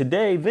website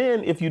today.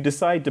 Then, if you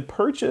decide to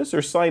purchase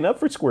or sign up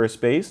for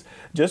Squarespace,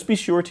 just be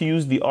sure to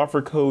use the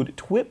offer code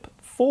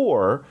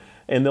TWIP4,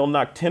 and they'll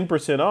knock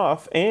 10%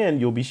 off, and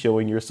you'll be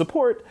showing your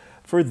support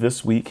for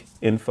This Week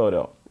in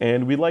Photo.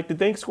 And we'd like to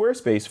thank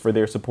Squarespace for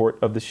their support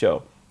of the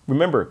show.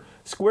 Remember,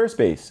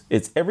 Squarespace,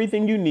 it's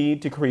everything you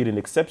need to create an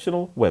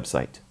exceptional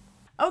website.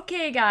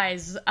 Okay,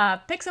 guys,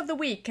 picks of the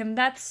week, and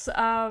that's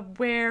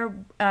where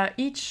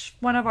each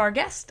one of our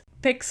guests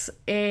picks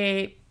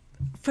a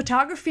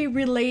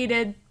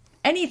photography-related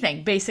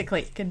anything,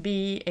 basically. It can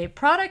be a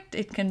product,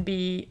 it can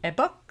be a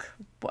book,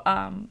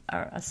 or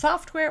a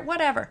software,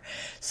 whatever.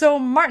 So,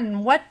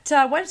 Martin, what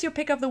is your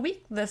pick of the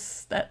week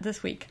this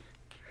week?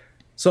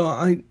 So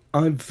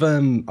I've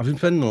been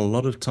spending a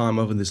lot of time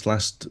over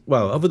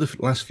the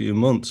last few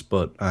months,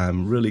 but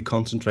really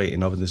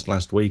concentrating over this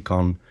last week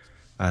on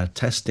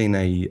testing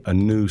a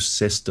new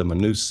system, a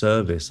new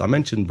service. I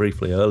mentioned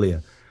briefly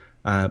earlier,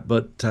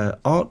 but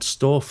Art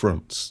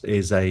Storefronts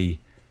is a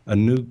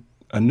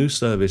new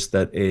service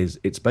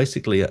it's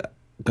basically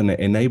going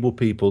to enable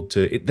people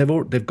to.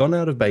 They've gone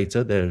out of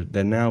beta.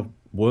 They're now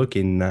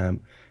working, and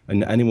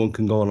anyone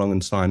can go along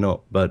and sign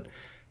up. But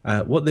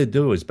what they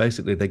do is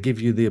basically they give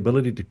you the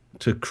ability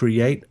to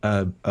create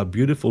a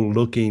beautiful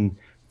looking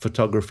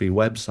photography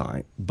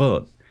website.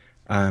 But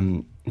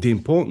the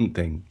important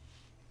thing,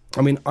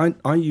 I mean,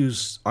 I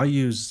use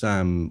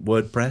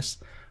WordPress.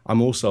 I'm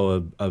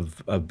also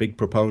a big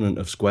proponent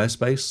of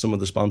Squarespace. Some of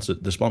the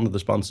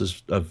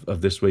sponsors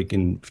of This Week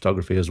in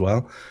Photography as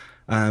well.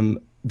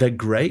 They're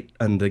great,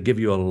 and they give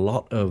you a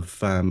lot of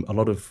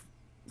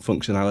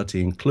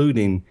functionality,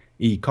 including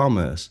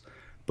e-commerce.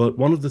 But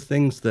one of the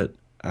things that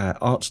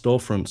Art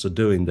Storefronts are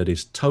doing that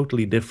is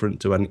totally different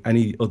to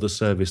any other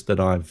service that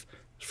I've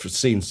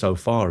seen so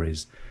far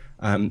is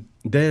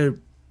they're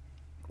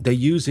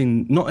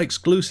using, not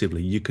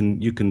exclusively, you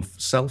can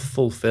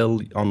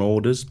self-fulfill on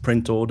orders,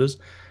 print orders,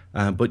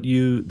 but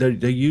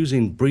they're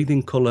using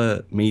breathing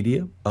color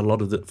media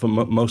for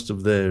most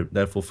of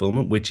their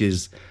fulfillment, which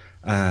is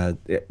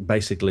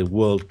basically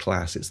world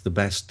class. It's the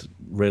best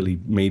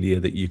really media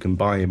that you can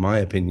buy, in my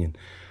opinion.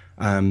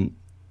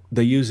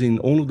 They're using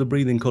all of the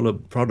breathing color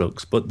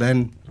products, but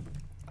then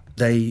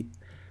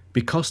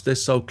because they're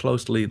so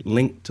closely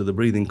linked to the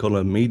breathing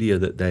color media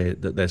that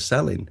they're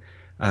selling,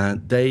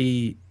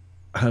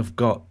 you've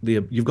got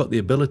the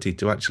ability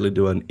to actually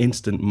do an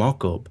instant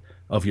mock-up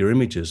of your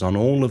images on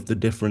all of the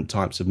different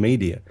types of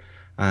media,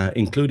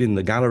 including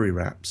the gallery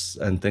wraps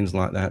and things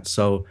like that.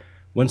 So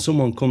when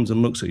someone comes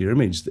and looks at your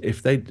image,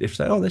 if they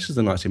say, "Oh, this is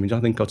a nice image, I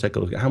think I'll take a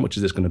look at how much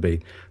is this going to be,"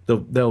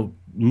 they'll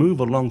move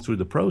along through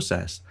the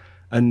process,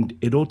 and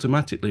it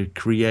automatically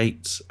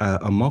creates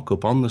a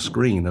mock-up on the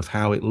screen of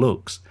how it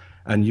looks.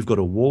 And you've got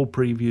a wall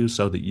preview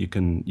so that you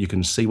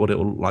can see what it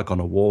will look like on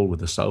a wall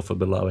with a sofa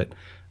below it.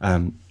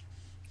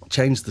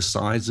 Change the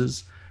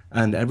sizes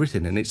and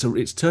everything, and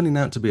it's turning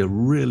out to be a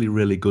really,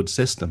 really good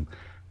system.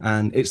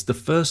 And it's the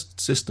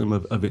first system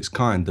of its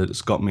kind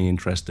that's got me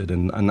interested,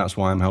 and that's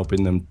why I'm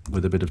helping them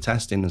with a bit of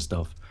testing and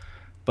stuff.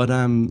 But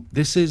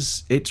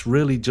it's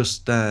really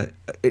just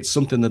it's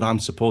something that I'm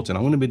supporting.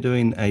 I'm going to be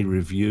doing a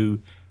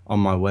review on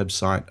my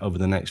website over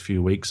the next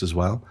few weeks as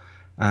well.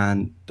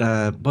 And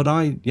but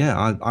I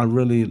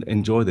really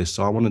enjoy this,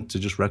 so I wanted to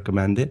just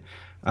recommend it.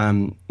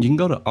 You can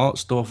go to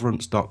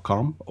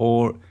artstorefronts.com,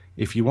 or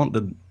if you want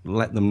to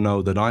let them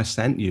know that I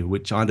sent you,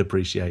 which I'd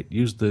appreciate,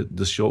 use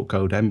the short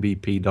code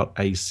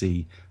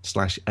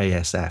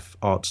mbp.ac/ASF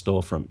Art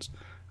Storefronts,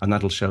 and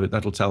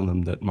that'll tell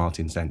them that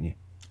Martin sent you.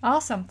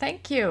 Awesome,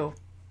 thank you.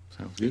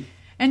 Sounds good.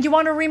 And you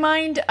want to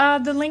remind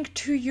the link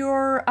to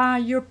your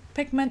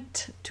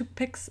pixel to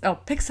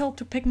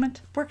pixel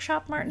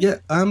workshop, Martin? Yeah,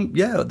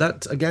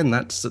 that's at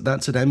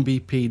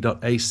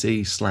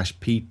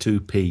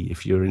mbp.ac/P2P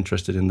if you're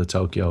interested in the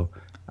Tokyo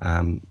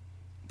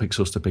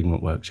Pixels to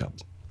Pigment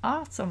workshops.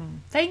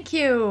 Awesome. Thank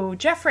you.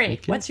 Jeffrey,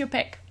 what's your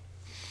pick?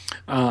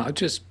 I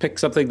just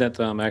picked something that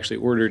I actually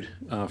ordered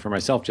for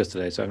myself just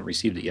today, so I haven't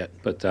received it yet.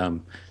 But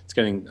it's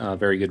getting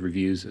very good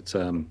reviews. It's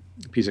a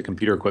piece of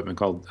computer equipment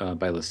called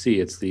by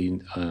LaCie. It's the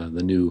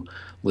new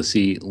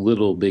LaCie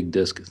Little Big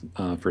Disc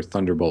for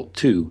Thunderbolt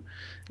 2.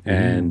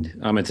 And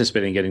I'm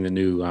anticipating getting the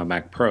new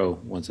Mac Pro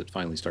once it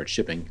finally starts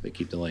shipping. They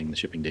keep delaying the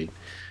shipping date.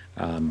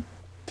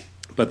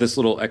 But this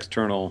little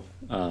external,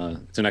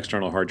 it's an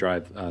external hard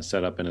drive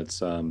setup, and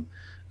it's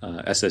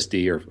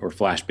SSD or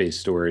flash-based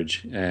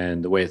storage.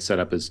 And the way it's set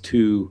up is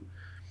two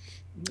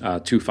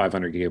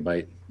 500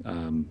 gigabyte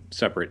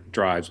separate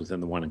drives within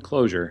the one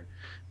enclosure.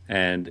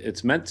 And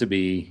it's meant to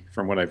be,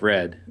 from what I've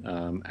read,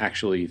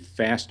 actually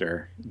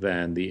faster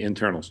than the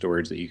internal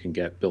storage that you can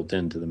get built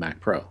into the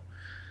Mac Pro.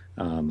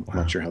 I'm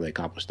not sure how they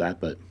accomplished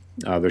that, but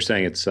they're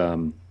saying it's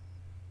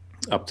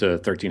up to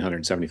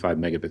 1,375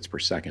 megabits per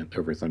second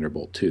over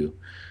Thunderbolt 2,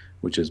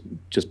 which is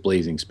just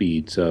blazing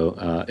speed.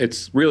 So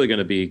it's really going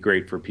to be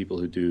great for people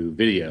who do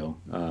video,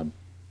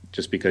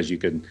 just because you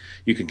can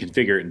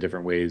configure it in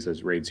different ways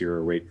as RAID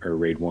 0 or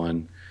RAID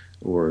 1,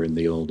 or in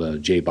the old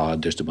JBOD,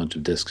 just a bunch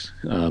of disks.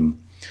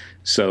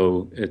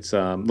 So it's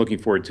looking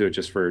forward to it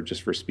just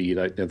for speed.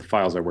 The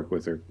files I work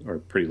with are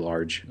pretty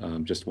large.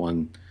 Just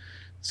one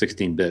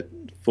 16-bit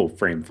full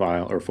frame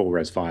file or full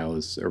res file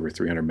is over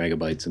 300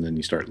 megabytes, and then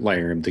you start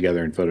layering them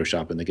together in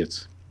Photoshop, and it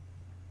gets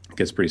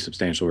pretty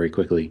substantial very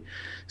quickly.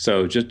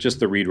 So just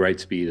the read-write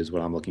speed is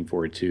what I'm looking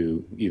forward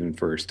to, even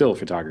for still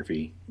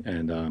photography.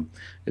 And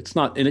it's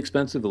not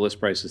inexpensive. The list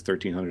price is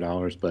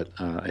 $1,300, but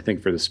I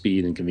think for the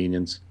speed and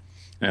convenience,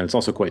 and it's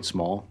also quite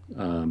small,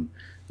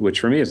 which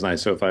for me is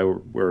nice. So if I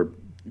were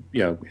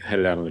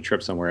headed out on a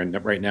trip somewhere,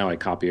 and right now I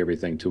copy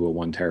everything to a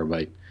 1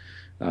 terabyte.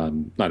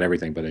 Not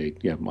everything, but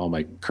all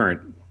my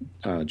current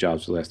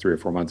jobs for the last 3 or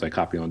 4 months, I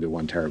copy onto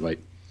 1 terabyte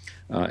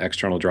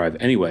external drive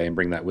anyway, and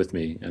bring that with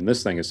me. And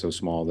this thing is so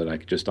small that I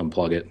could just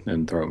unplug it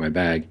and throw it in my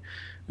bag,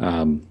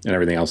 and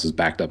everything else is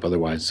backed up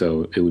otherwise.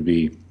 So it would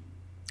be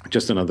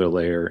just another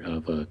layer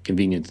of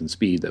convenience and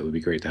speed that would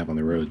be great to have on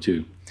the road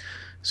too.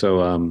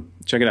 So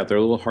check it out. They're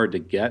a little hard to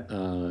get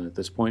at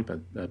this point, but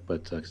I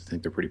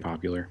think they're pretty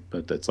popular.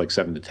 But it's like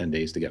 7 to 10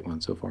 days to get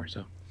one so far.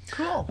 So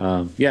cool.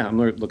 I'm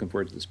looking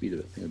forward to the speed of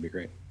it. I think it'd be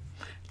great.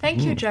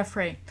 Thank you,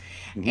 Jeffrey.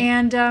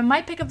 And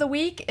my pick of the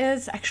week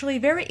is actually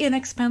very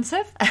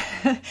inexpensive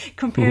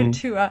compared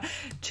to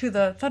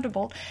the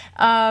Thunderbolt.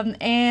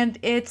 And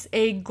it's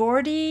a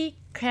Gordy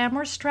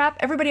camera strap.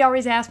 Everybody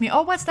always asks me,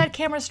 oh, what's that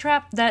camera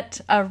strap, that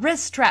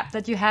wrist strap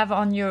that you have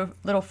on your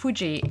little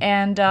Fuji?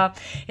 And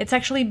it's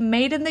actually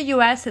made in the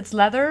US. It's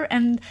leather,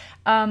 and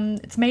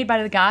it's made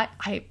by the guy.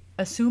 I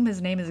assume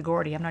his name is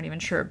Gordy. I'm not even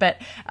sure.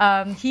 But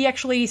he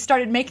actually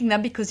started making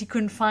them because he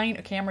couldn't find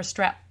a camera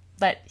strap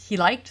that he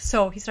liked.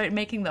 So he started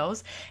making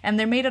those. And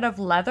they're made out of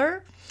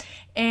leather.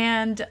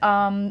 And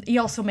he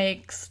also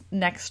makes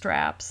neck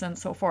straps and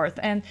so forth.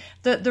 And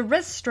the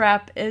wrist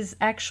strap is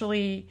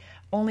actually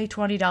only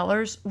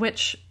 $20,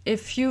 which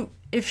if you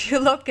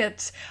look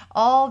at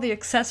all the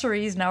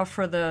accessories now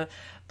for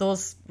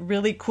those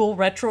really cool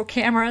retro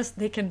cameras,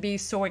 they can be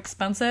so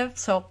expensive.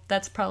 So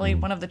that's probably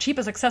one of the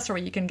cheapest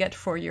accessory you can get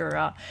for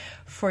your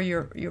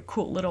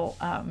cool little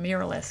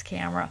mirrorless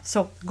camera.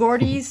 So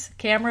Gordy's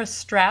camera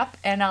strap,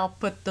 and I'll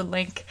put the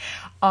link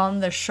on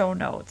the show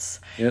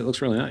notes. Yeah, it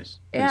looks really nice.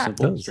 Yeah,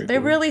 simple, they're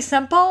really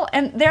simple,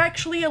 and they're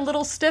actually a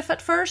little stiff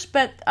at first,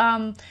 but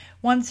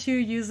once you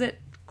use it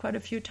quite a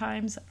few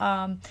times,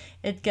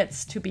 it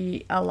gets to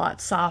be a lot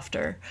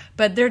softer.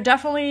 But they're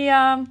definitely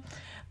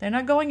they're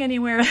not going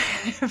anywhere.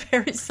 They're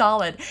very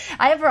solid.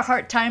 I have a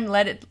hard time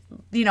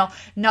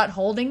not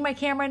holding my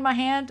camera in my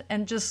hand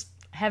and just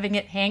having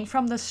it hang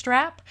from the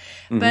strap.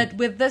 But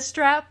with this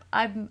strap,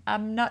 I'm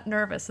not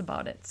nervous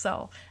about it.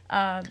 So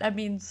that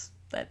means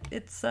that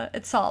it's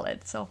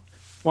solid. So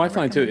well, I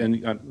find too,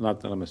 and not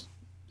that I'm a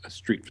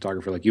street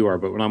photographer like you are,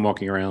 but when I'm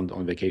walking around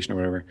on vacation or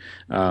whatever,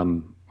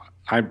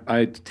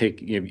 I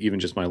take even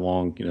just my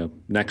long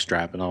neck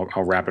strap, and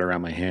I'll wrap it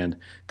around my hand,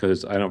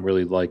 because I don't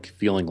really like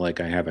feeling like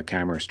I have a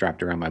camera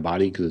strapped around my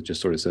body, because it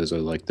just sort of says, oh,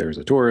 like there's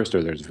a tourist,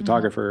 or there's a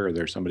photographer, or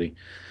there's somebody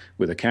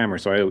with a camera.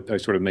 So I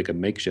sort of make a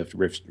makeshift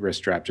wrist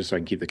strap just so I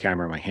can keep the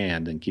camera in my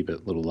hand and keep it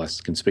a little less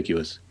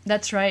conspicuous.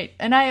 That's right.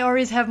 And I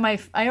always have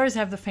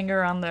the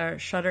finger on the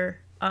shutter.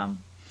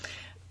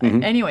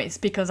 Anyways,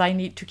 because I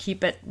need to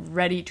keep it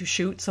ready to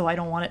shoot, so I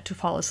don't want it to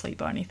fall asleep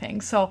or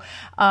anything. So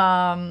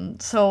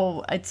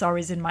it's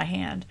always in my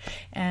hand,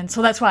 and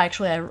so that's why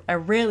actually I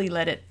rarely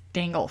let it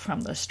dangle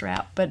from the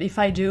strap. But if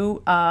I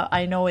do,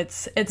 I know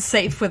it's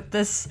safe with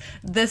this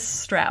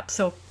strap.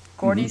 So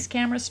Gordy's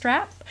camera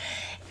strap,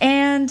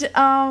 and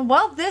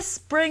this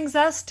brings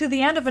us to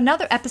the end of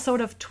another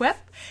episode of TWIP.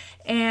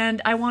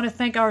 And I want to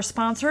thank our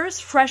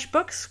sponsors,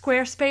 FreshBooks,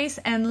 Squarespace,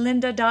 and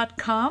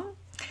Lynda.com.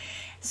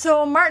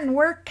 So, Martin,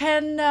 where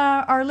can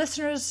our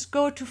listeners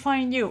go to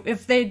find you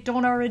if they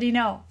don't already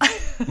know?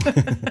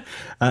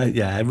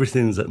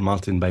 Everything's at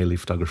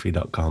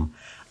martinbaileyphotography.com.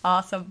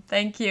 Awesome.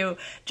 Thank you.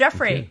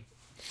 Jeffrey?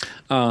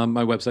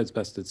 My website's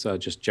best. It's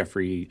just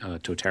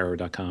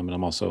jeffreytotaro.com, and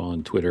I'm also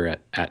on Twitter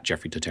at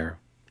jeffreytotaro.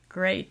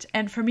 Great.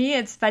 And for me,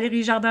 it's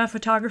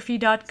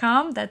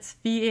valeriejardinphotography.com. That's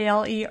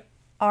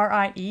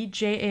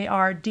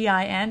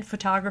VALERIEJARDIN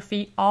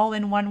photography, all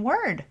in one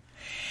word.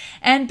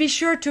 And be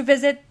sure to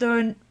visit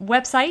the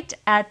website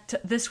at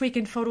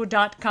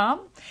thisweekinphoto.com.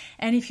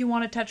 And if you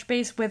want to touch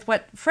base with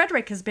what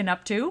Frederick has been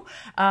up to,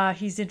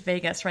 he's in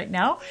Vegas right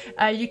now,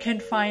 you can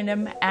find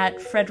him at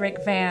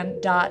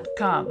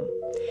frederickvan.com.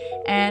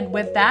 And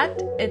with that,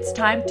 it's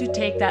time to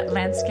take that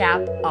lens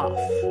cap off.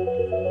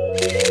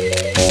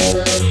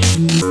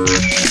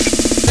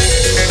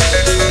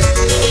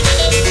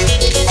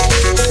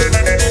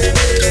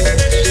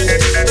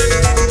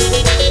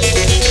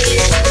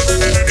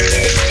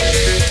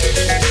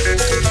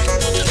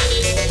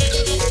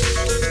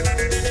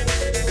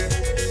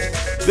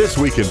 This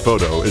Week in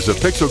Photo is a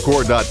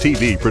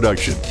Pixelcore.tv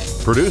production,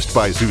 produced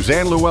by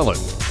Suzanne Llewellyn,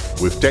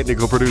 with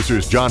technical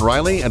producers John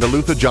Riley and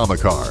Alutha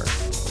Jamakar.